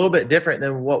that was a little bit different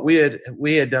than what we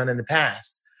had done in the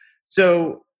past.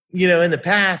 So, in the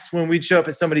past, when we'd show up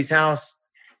at somebody's house,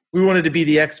 we wanted to be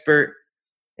the expert.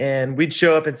 And we'd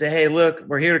show up and say, hey, look,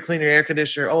 we're here to clean your air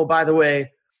conditioner. Oh, by the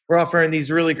way, we're offering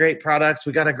these really great products.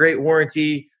 We got a great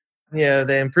warranty.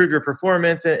 They improve your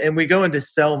performance. And we go into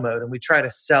sell mode and we try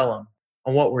to sell them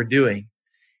on what we're doing.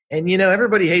 And,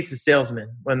 everybody hates a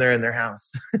salesman when they're in their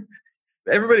house.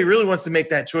 Everybody really wants to make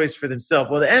that choice for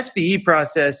themselves. Well, the SBE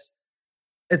process,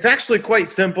 it's actually quite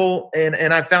simple.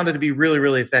 And I found it to be really,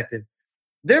 really effective.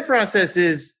 Their process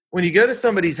is when you go to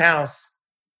somebody's house,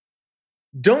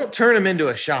 don't turn them into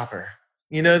a shopper.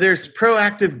 There's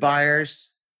proactive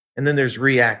buyers and then there's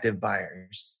reactive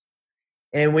buyers.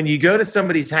 And when you go to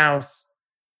somebody's house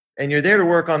and you're there to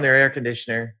work on their air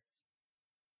conditioner,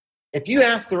 if you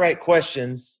ask the right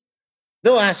questions,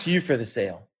 they'll ask you for the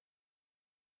sale.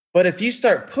 But if you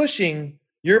start pushing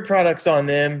your products on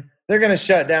them, they're going to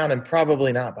shut down and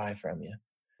probably not buy from you.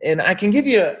 And I can give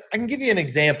you an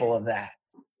example of that.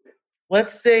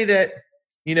 Let's say that,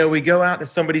 we go out to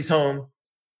somebody's home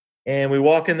and we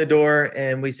walk in the door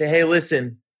and we say, hey,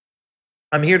 listen,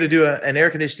 I'm here to do an air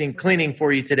conditioning cleaning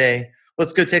for you today.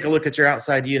 Let's go take a look at your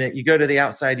outside unit. You go to the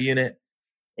outside unit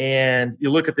and you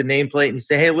look at the nameplate and you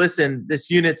say, hey, listen, this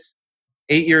unit's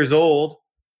 8 years old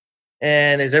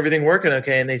and is everything working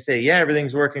okay? And they say, yeah,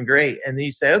 everything's working great. And then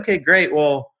you say, okay, great.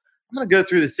 Well, I'm going to go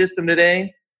through the system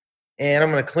today and I'm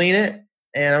going to clean it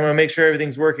and I'm going to make sure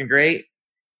everything's working great.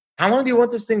 How long do you want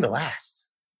this thing to last?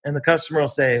 And the customer will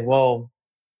say, well,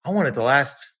 I want it to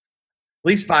last at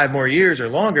least 5 more years or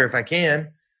longer if I can.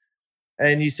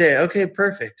 And you say, okay,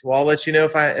 perfect. Well, I'll let you know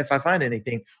if I find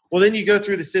anything. Well, then you go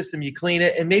through the system, you clean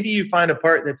it, and maybe you find a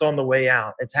part that's on the way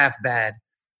out. It's half bad.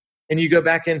 And you go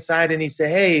back inside and you say,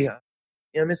 hey,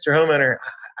 Mr. Homeowner,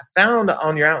 I found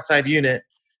on your outside unit,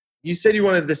 you said you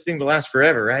wanted this thing to last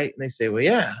forever, right? And they say, well,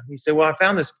 yeah. You say, well, I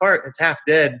found this part. It's half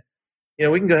dead.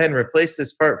 We can go ahead and replace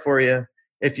this part for you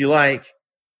if you like.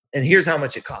 And here's how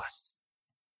much it costs.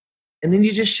 And then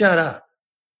you just shut up.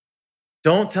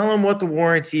 Don't tell them what the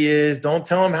warranty is. Don't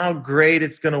tell them how great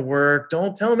it's going to work.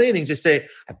 Don't tell them anything. Just say,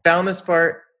 I found this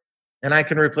part and I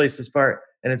can replace this part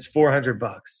and it's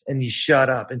 $400. And you shut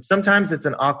up. And sometimes it's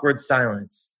an awkward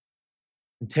silence.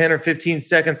 And 10 or 15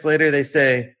 seconds later, they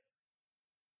say,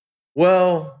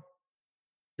 well,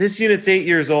 this unit's 8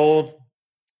 years old.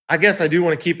 I guess I do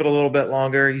want to keep it a little bit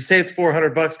longer. You say it's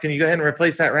 $400. Can you go ahead and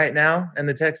replace that right now? And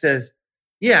the tech says,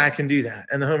 yeah, I can do that.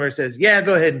 And the homeowner says, yeah,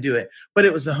 go ahead and do it. But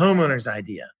it was the homeowner's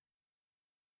idea.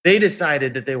 They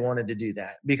decided that they wanted to do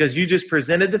that because you just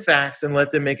presented the facts and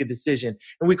let them make a decision.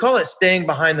 And we call it staying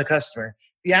behind the customer.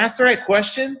 If you ask the right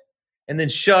question and then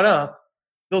shut up,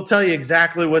 they'll tell you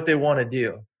exactly what they want to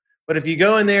do. But if you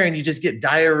go in there and you just get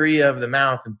diarrhea of the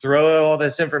mouth and throw all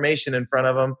this information in front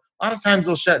of them, a lot of times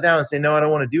they'll shut down and say, no, I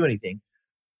don't want to do anything.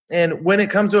 And when it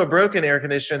comes to a broken air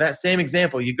conditioner, that same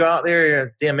example, you go out there, you're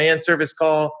a demand service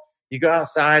call, you go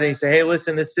outside and you say, hey,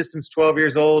 listen, this system's 12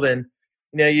 years old and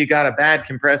you got a bad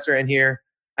compressor in here.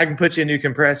 I can put you a new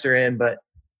compressor in, but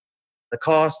the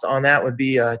cost on that would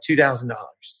be $2,000.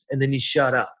 And then you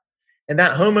shut up. And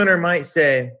that homeowner might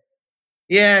say,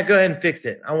 yeah, go ahead and fix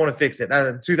it. I want to fix it.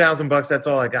 $2,000, that's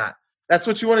all I got. That's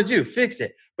what you want to do, fix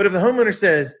it. But if the homeowner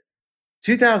says,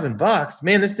 $2,000,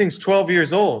 man, this thing's 12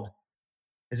 years old.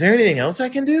 Is there anything else I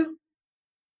can do?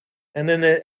 And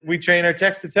then we train our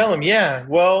techs to tell them, yeah,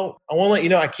 well, I want to let you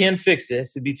know I can fix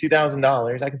this. It'd be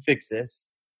 $2,000. I can fix this.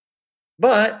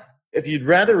 But if you'd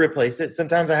rather replace it,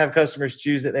 sometimes I have customers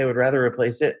choose that they would rather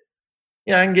replace it.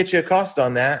 I can get you a cost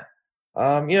on that.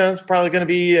 It's probably going to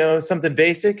be something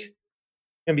basic. It's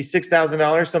going to be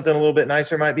 $6,000. Something a little bit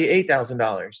nicer might be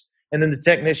 $8,000. And then the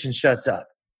technician shuts up.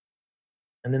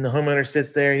 And then the homeowner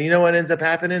sits there and you know what ends up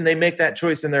happening? They make that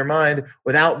choice in their mind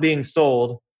without being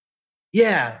sold.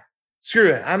 Yeah, screw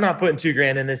it. I'm not putting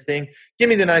 $2,000 in this thing. Give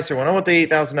me the nicer one. I want the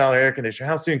 $8,000 air conditioner.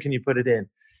 How soon can you put it in?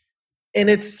 And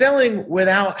it's selling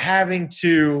without having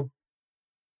to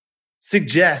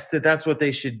suggest that that's what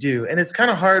they should do. And it's kind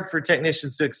of hard for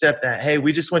technicians to accept that. Hey,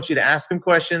 we just want you to ask them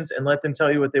questions and let them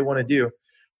tell you what they want to do.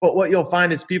 But what you'll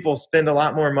find is people spend a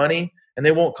lot more money and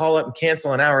they won't call up and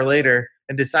cancel an hour later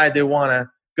and decide they want to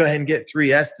go ahead and get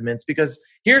 3 estimates, because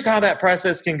here's how that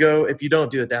process can go if you don't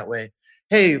do it that way.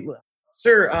 Hey,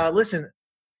 sir, listen,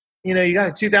 you got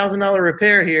a $2,000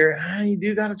 repair here. You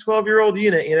do got a 12-year-old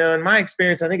unit. In my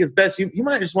experience, I think it's best you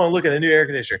might just want to look at a new air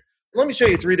conditioner. Let me show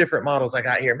you 3 different models I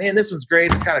got here. Man, this one's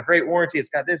great. It's got a great warranty. It's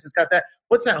got this, it's got that.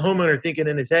 What's that homeowner thinking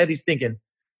in his head? He's thinking,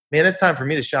 man, it's time for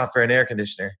me to shop for an air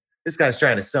conditioner. This guy's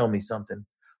trying to sell me something.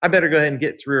 I better go ahead and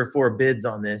get 3 or 4 bids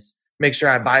on this. Make sure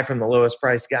I buy from the lowest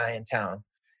price guy in town.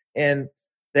 And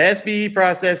the SBE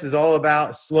process is all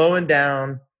about slowing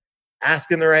down,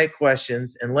 asking the right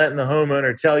questions, and letting the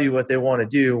homeowner tell you what they want to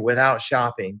do without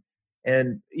shopping.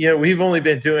 And, we've only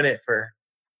been doing it for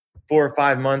 4 or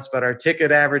 5 months, but our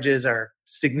ticket averages are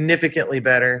significantly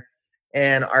better.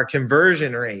 And our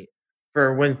conversion rate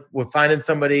for when we're finding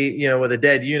somebody, with a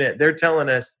dead unit, they're telling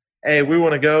us, hey, we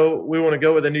want to go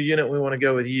with a new unit. We want to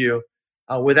go with you,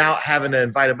 without having to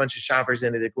invite a bunch of shoppers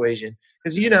into the equation.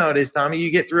 Because you know how it is, Tommy,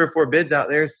 you get 3 or 4 bids out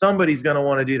there, somebody's going to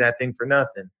want to do that thing for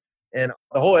nothing. And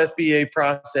the whole SBA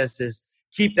process is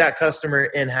keep that customer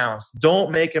in-house.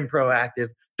 Don't make him proactive.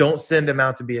 Don't send him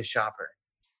out to be a shopper.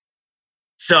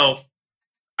 So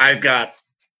I've got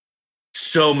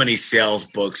so many sales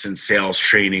books and sales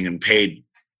training and paid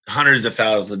hundreds of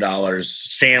thousands of dollars,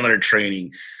 Sandler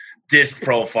training, disc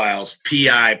profiles,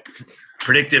 PI,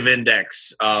 predictive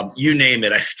index, you name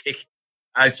it.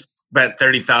 I spent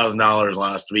 $30,000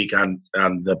 last week on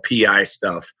the PI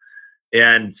stuff.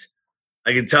 And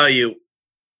I can tell you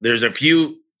there's a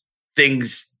few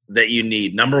things that you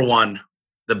need. Number one,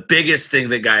 the biggest thing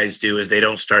that guys do is they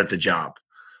don't start the job.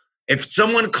 If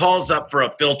someone calls up for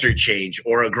a filter change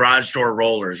or a garage door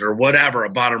rollers or whatever, a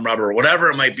bottom rubber, or whatever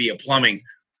it might be, a plumbing,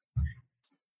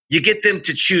 you get them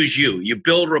to choose you. You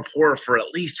build rapport for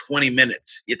at least 20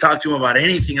 minutes. You talk to them about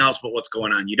anything else but what's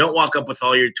going on. You don't walk up with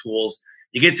all your tools.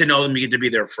 You get to know them. You get to be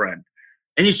their friend.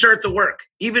 And you start the work.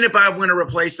 Even if I'm going to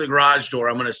replace the garage door,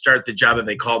 I'm going to start the job that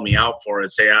they called me out for and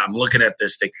say, I'm looking at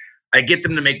this thing. I get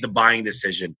them to make the buying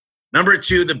decision. Number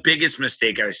two, the biggest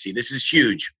mistake I see, this is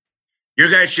huge. Your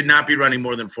guys should not be running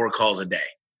more than 4 calls a day.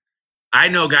 I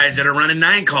know guys that are running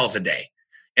 9 calls a day.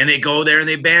 And they go there and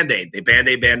they Band-Aid. They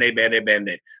Band-Aid, Band-Aid, Band-Aid,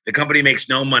 Band-Aid. The company makes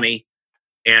no money.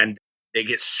 And they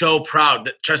get so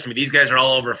proud. Trust me, these guys are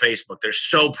all over Facebook. They're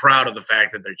so proud of the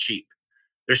fact that they're cheap.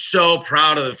 They're so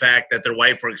proud of the fact that their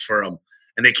wife works for them.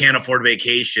 And they can't afford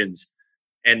vacations.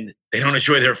 And they don't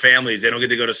enjoy their families. They don't get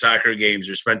to go to soccer games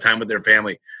or spend time with their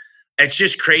family. It's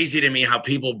just crazy to me how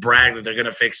people brag that they're going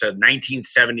to fix a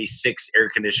 1976 air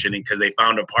conditioning because they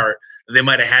found a part that they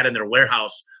might have had in their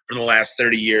warehouse for the last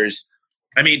 30 years.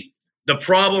 I mean, the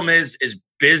problem is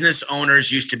business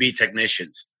owners used to be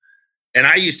technicians. And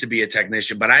I used to be a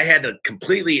technician, but I had to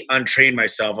completely untrain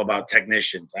myself about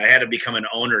technicians. I had to become an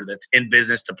owner that's in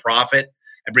business to profit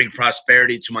and bring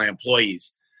prosperity to my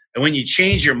employees. And when you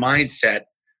change your mindset,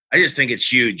 I just think it's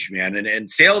huge, man. And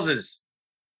sales is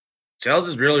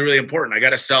really, really important. I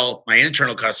got to sell my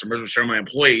internal customers, which are my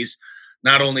employees,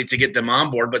 not only to get them on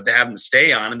board, but to have them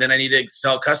stay on. And then I need to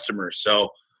sell customers. So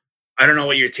I don't know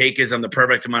what your take is on the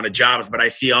perfect amount of jobs, but I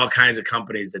see all kinds of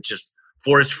companies that just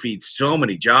force feed so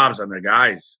many jobs on their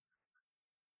guys.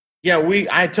 Yeah,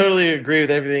 I totally agree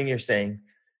with everything you're saying.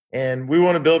 And we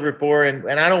want to build rapport. And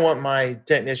I don't want my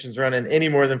technicians running any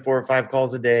more than 4 or 5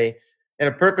 calls a day. In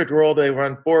a perfect world, they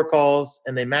run 4 calls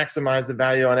and they maximize the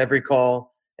value on every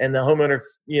call. And the homeowner,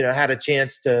 had a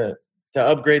chance to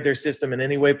upgrade their system in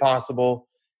any way possible.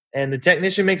 And the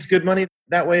technician makes good money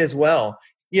that way as well.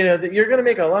 That you're going to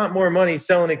make a lot more money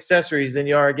selling accessories than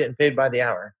you are getting paid by the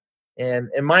hour. And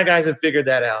my guys have figured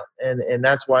that out. And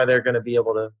that's why they're going to be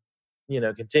able to,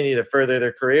 continue to further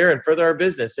their career and further our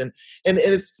business. And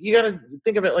it's, you got to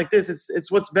think of it like this. It's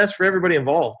what's best for everybody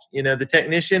involved. The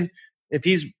technician, if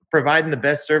he's providing the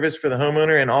best service for the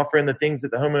homeowner and offering the things that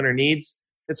the homeowner needs,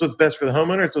 it's what's best for the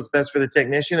homeowner. It's what's best for the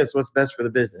technician. It's what's best for the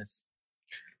business.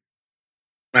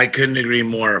 I couldn't agree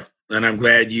more. And I'm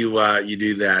glad you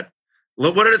do that.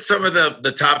 What are some of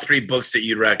the top 3 books that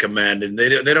you'd recommend? And they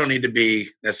don't need to be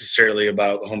necessarily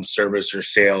about home service or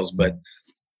sales, but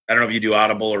I don't know if you do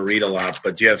Audible or read a lot,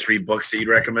 but do you have 3 books that you'd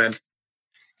recommend?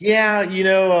 Yeah,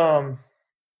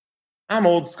 I'm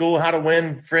old school. How to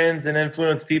Win Friends and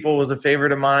Influence People was a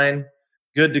favorite of mine.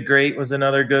 Good to Great was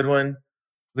another good one.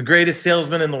 The Greatest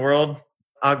Salesman in the World,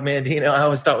 Og Mandino, I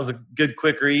always thought was a good,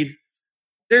 quick read.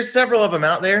 There's several of them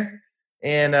out there.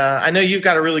 And I know you've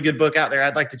got a really good book out there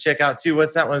I'd like to check out too.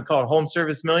 What's that one called? Home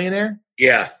Service Millionaire?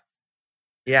 Yeah.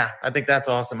 Yeah, I think that's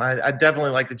awesome. I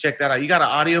definitely like to check that out. You got an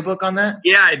audiobook on that?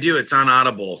 Yeah, I do. It's on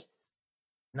Audible.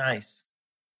 Nice.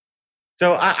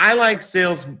 So I like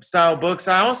sales style books.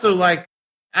 I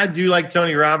do like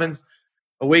Tony Robbins'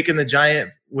 Awaken the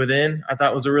Giant Within. I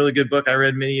thought was a really good book I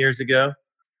read many years ago.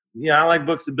 Yeah, I like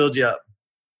books that build you up.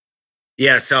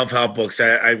 Yeah, self-help books.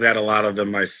 I've got a lot of them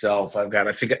myself. I've got,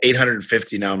 I think,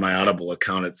 850 now in my Audible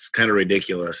account. It's kind of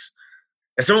ridiculous.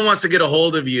 If someone wants to get a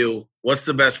hold of you, what's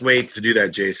the best way to do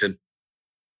that, Jason?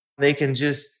 They can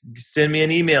just send me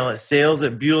an email at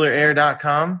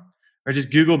sales@buehlerair.com or just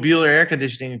Google Buehler Air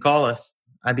Conditioning and call us.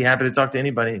 I'd be happy to talk to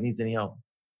anybody that needs any help.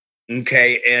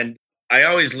 Okay, and I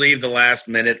always leave the last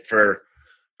minute for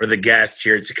the guest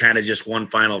here to kind of just one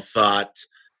final thought.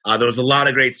 There was a lot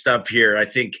of great stuff here. I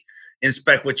think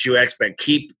inspect what you expect.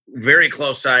 Keep very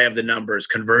close eye of the numbers,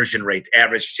 conversion rates,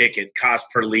 average ticket, cost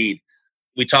per lead.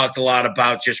 We talked a lot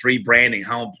about just rebranding,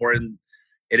 how important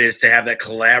it is to have that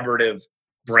collaborative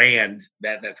brand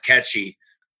that's catchy.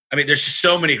 I mean, there's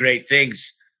so many great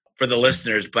things for the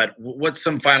listeners, but what's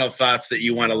some final thoughts that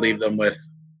you want to leave them with?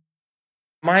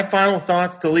 My final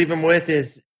thoughts to leave them with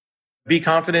is be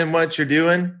confident in what you're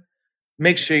doing.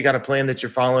 Make sure you got a plan that you're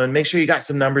following. Make sure you got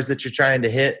some numbers that you're trying to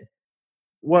hit.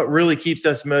 What really keeps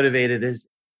us motivated is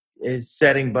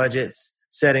setting budgets,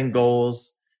 setting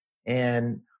goals,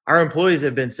 and our employees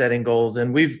have been setting goals,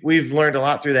 and we've learned a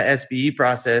lot through the SBE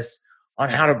process on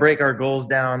how to break our goals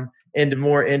down into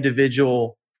more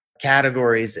individual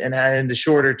categories and into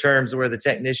shorter terms where the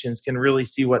technicians can really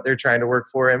see what they're trying to work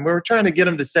for. And we're trying to get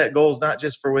them to set goals, not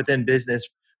just for within business,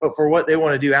 but for what they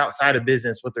want to do outside of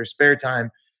business with their spare time,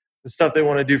 the stuff they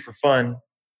want to do for fun.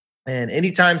 And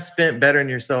any time spent bettering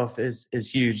yourself is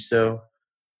huge. So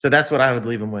that's what I would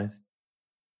leave them with.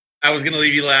 I was going to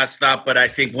leave you last thought, but I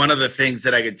think one of the things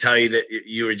that I could tell you that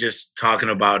you were just talking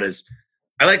about is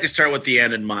I like to start with the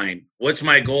end in mind. What's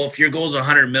my goal? If your goal is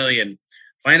 100 million,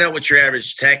 find out what your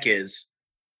average tech is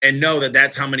and know that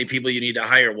that's how many people you need to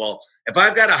hire. Well, if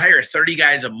I've got to hire 30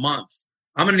 guys a month,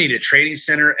 I'm going to need a training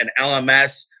center, an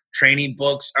LMS, training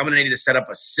books. I'm going to need to set up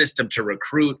a system to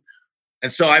recruit.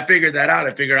 And so I figured that out.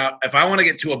 I figured out if I want to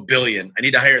get to $1 billion, I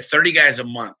need to hire 30 guys a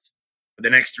month for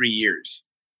the next 3 years.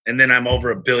 And then I'm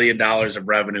over $1 billion of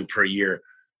revenue per year.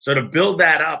 So to build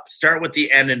that up, start with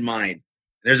the end in mind.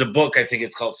 There's a book, I think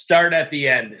it's called Start at the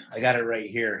End. I got it right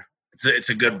here. It's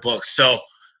a good book. So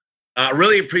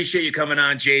really appreciate you coming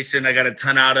on, Jason. I got a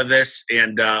ton out of this,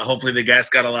 and hopefully the guests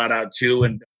got a lot out too.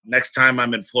 And next time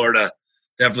I'm in Florida,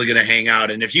 definitely going to hang out.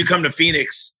 And if you come to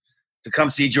Phoenix to come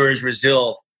see George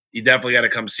Brazil, you definitely got to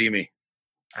come see me.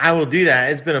 I will do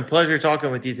that. It's been a pleasure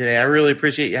talking with you today. I really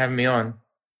appreciate you having me on.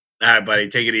 All right, buddy.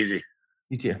 Take it easy.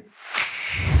 You too.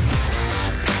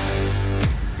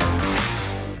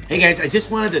 Hey, guys, I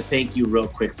just wanted to thank you real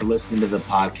quick for listening to the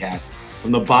podcast.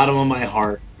 From the bottom of my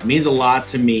heart, it means a lot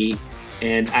to me,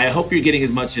 and I hope you're getting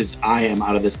as much as I am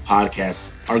out of this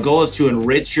podcast. Our goal is to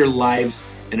enrich your lives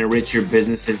and enrich your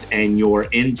businesses and your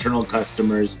internal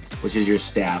customers, which is your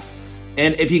staff.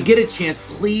 And if you get a chance,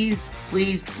 please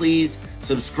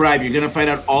subscribe. You're going to find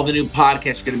out all the new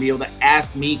podcasts. You're going to be able to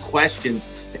ask me questions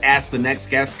to ask the next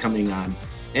guest coming on.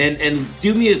 And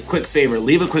do me a quick favor,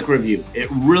 leave a quick review. It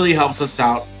really helps us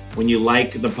out when you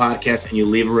like the podcast and you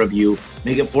leave a review.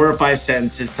 Make it 4 or 5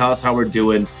 sentences. Tell us how we're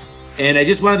doing. And I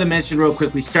just wanted to mention real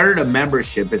quick, we started a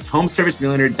membership. It's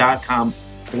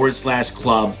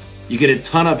homeservicemillionaire.com/club. You get a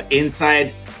ton of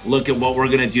inside look at what we're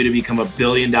going to do to become $1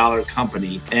 billion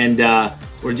company. And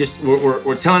we're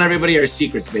telling everybody our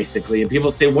secrets, basically. And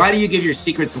people say, why do you give your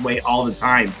secrets away all the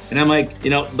time? And I'm like,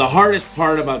 the hardest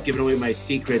part about giving away my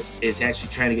secrets is actually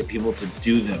trying to get people to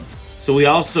do them. So we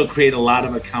also create a lot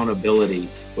of accountability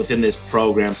within this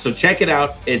program. So check it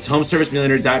out. It's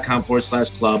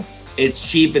homeservicemillionaire.com/club.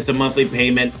 It's cheap. It's a monthly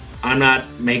payment. I'm not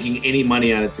making any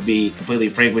money on it, to be completely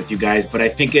frank with you guys, but I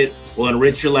think it will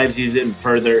enrich your lives even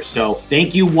further. So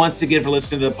thank you once again for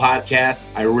listening to the podcast.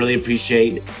 I really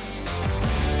appreciate it.